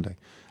last Monday.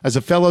 As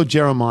a fellow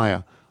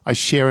Jeremiah, I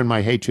share in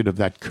my hatred of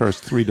that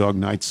cursed Three Dog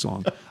Night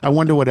song. I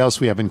wonder what else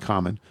we have in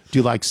common. Do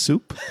you like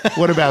soup?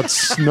 What about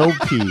snow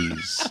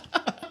peas?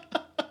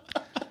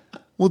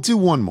 We'll do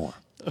one more.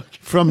 Okay.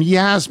 From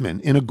Yasmin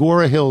in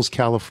Agora Hills,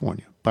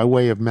 California, by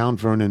way of Mount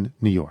Vernon,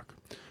 New York.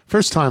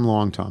 First time,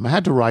 long time. I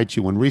had to write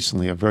you when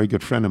recently a very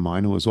good friend of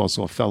mine, who was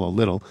also a fellow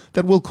Little,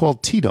 that we'll call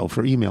Tito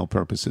for email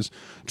purposes,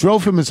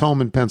 drove from his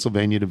home in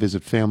Pennsylvania to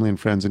visit family and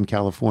friends in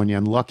California,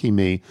 and lucky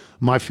me,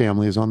 my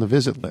family is on the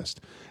visit list.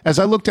 As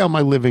I looked out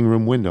my living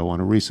room window on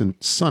a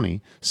recent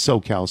sunny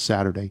SoCal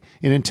Saturday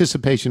in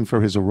anticipation for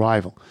his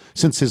arrival,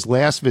 since his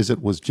last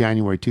visit was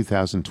January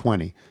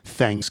 2020,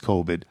 thanks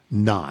COVID,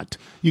 not,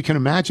 you can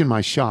imagine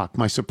my shock,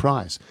 my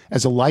surprise,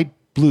 as a light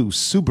blue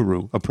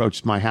Subaru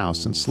approached my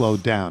house and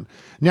slowed down.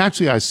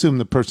 Naturally, I assume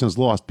the person is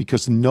lost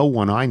because no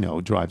one I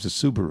know drives a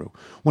Subaru.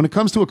 When it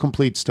comes to a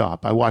complete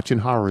stop, I watch in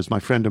horror as my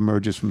friend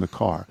emerges from the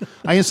car.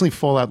 I instantly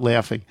fall out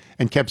laughing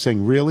and kept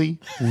saying, really?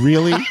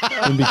 Really?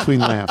 In between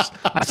laughs.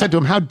 I said to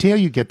him, how dare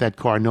you get that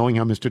car knowing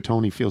how Mr.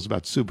 Tony feels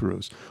about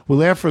Subarus? We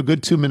laughed for a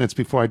good 2 minutes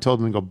before I told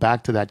him to go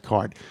back to that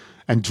car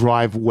and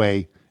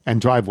driveway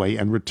and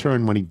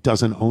return when he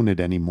doesn't own it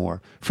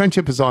anymore.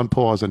 Friendship is on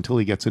pause until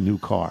he gets a new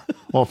car.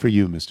 All for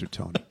you, Mr.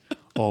 Tony.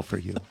 All for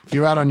you. If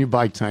you're out on your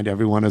bike tonight,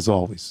 everyone, as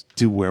always,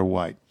 do wear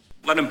white.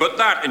 Let him put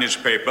that in his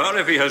paper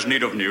if he has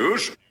need of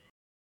news.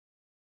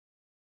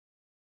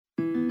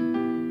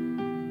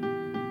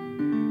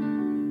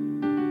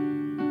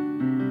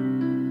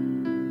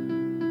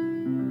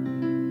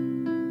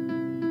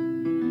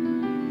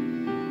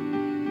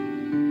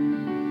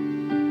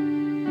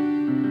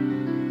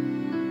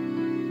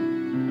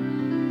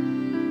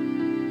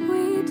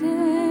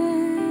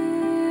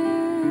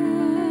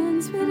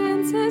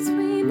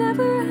 We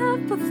never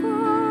have before.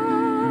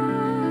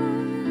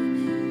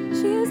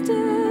 She is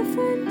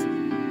different,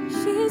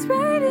 she is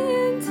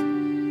radiant.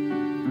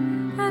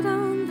 I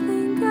don't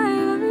think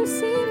I've ever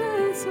seen her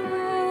this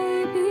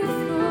way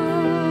before.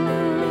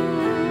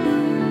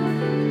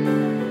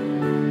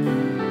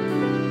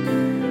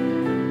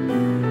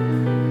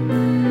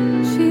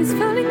 She's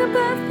floating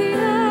above the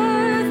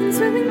earth and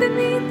swimming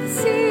beneath the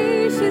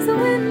sea. She's the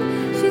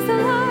wind, she's the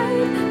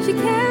light. She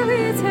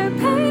carries her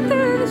pain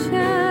through the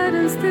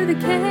shadows, through the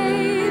cave.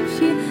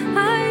 She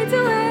hides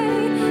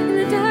away in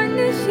the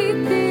darkness. She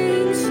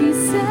thinks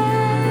she's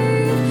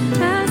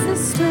safe. As the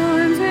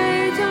storms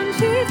rage on,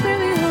 she's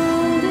barely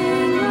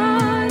holding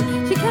on.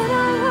 She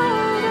cannot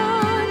hold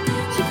on.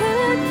 She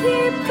cannot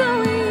keep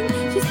going.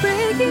 She's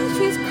breaking.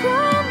 She's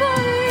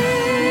crumbling.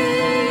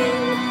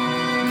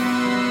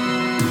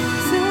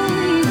 So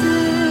we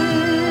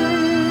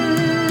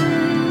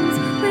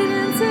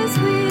dance as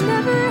we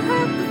never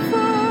have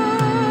before.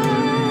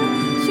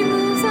 She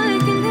moves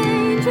like an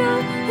angel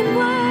in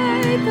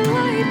white, the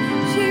light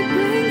she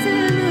brings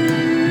in the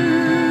room.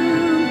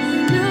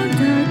 No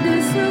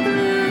darkness or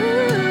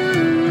gloom.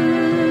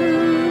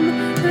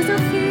 There's no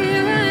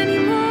fear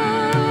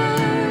anymore.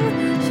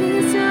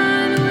 She's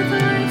done with the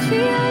life she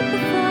had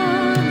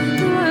before.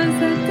 Who was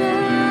that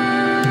girl?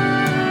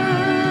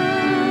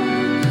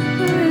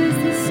 Where is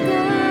the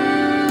sky?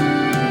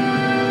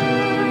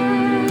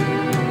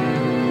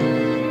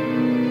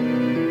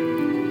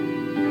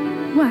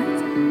 What?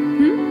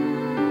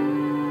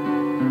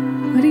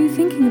 What are you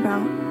thinking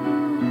about?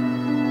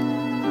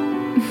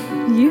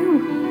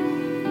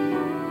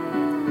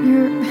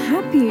 You're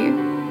happy.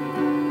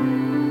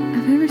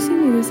 I've never seen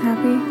you this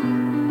happy.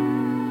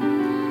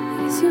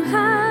 I guess you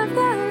have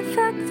that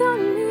effect on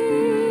me.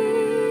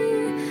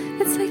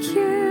 It's like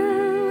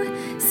you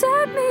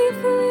set me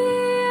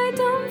free. I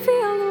don't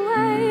feel the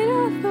weight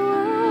of the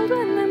world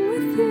when I'm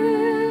with you.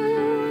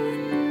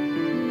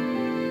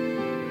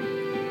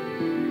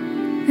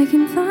 I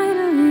can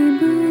finally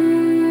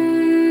breathe.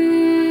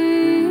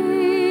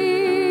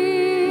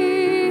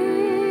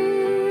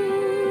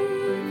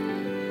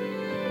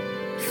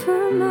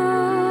 for a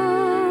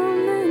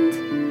moment.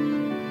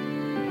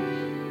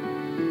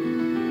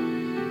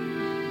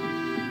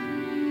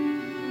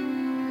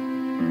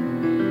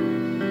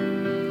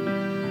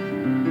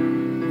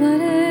 What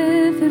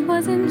if it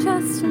wasn't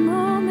just a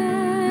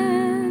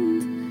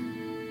moment?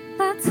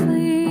 Let's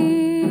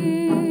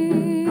leave.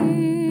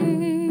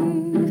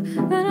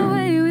 Run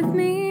away with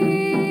me.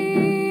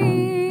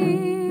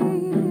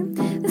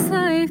 This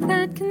life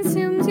that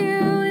consumes you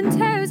and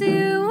tears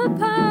you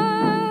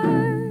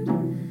apart.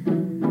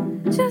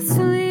 Just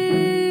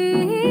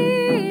leave.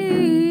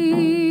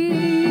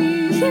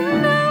 You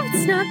know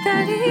it's not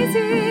that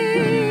easy.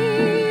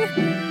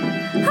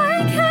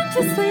 I can't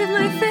just leave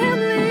my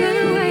family. Run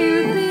away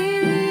with me.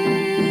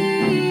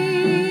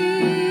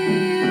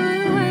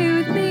 Run away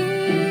with me.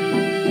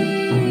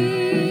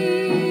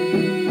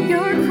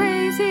 You're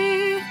crazy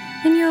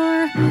and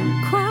you're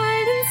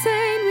quite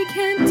insane. We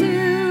can't do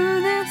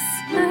this.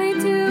 I'd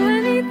do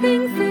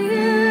anything for you.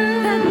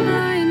 That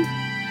mind,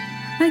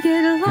 I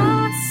get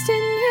lost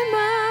in your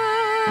mind.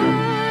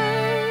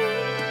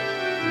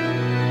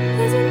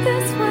 Isn't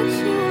this what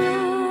you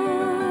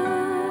want?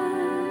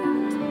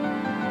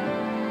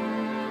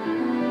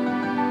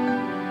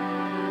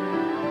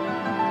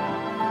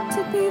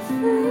 To be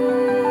free,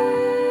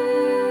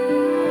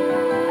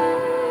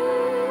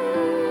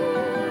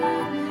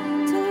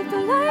 to live the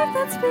life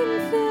that's been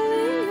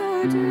filling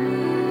your dreams.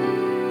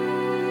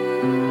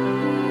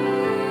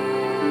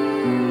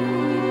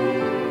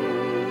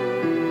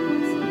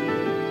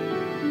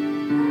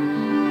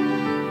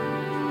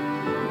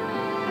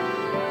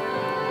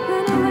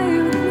 Run away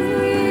with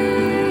me,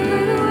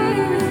 run away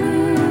with me,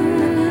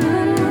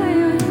 run away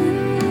with me,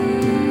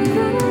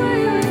 run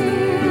away with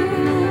me,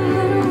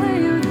 run away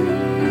with me,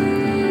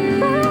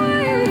 run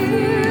away with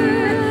you,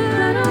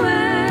 run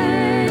away,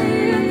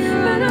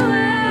 run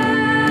away.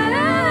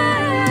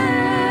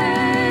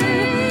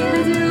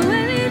 I'd do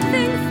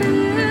anything for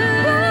you.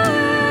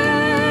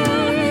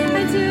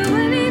 I'd do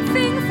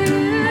anything for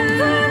you.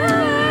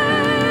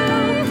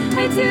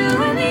 I'd do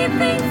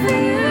anything for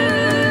you.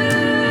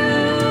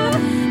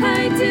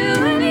 I'd do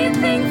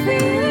anything for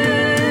you.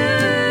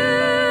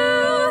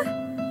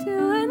 Do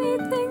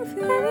anything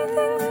for you.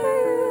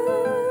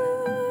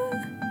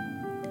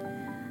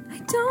 I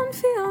don't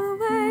feel the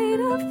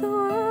weight of the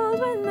world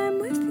when I'm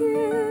with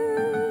you.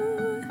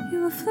 You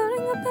are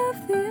floating above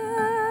the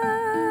earth.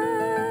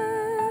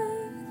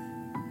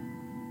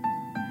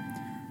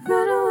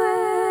 Run away.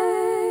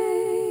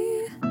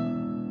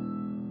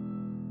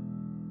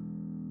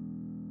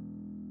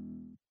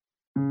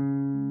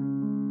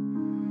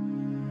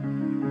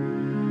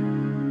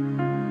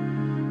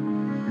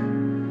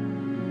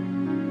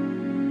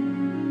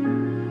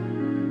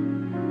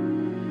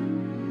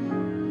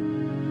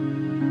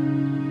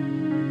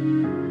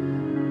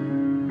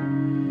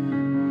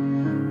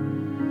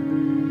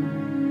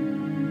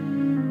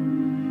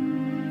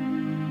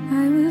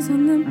 I was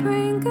on the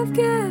brink of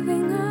giving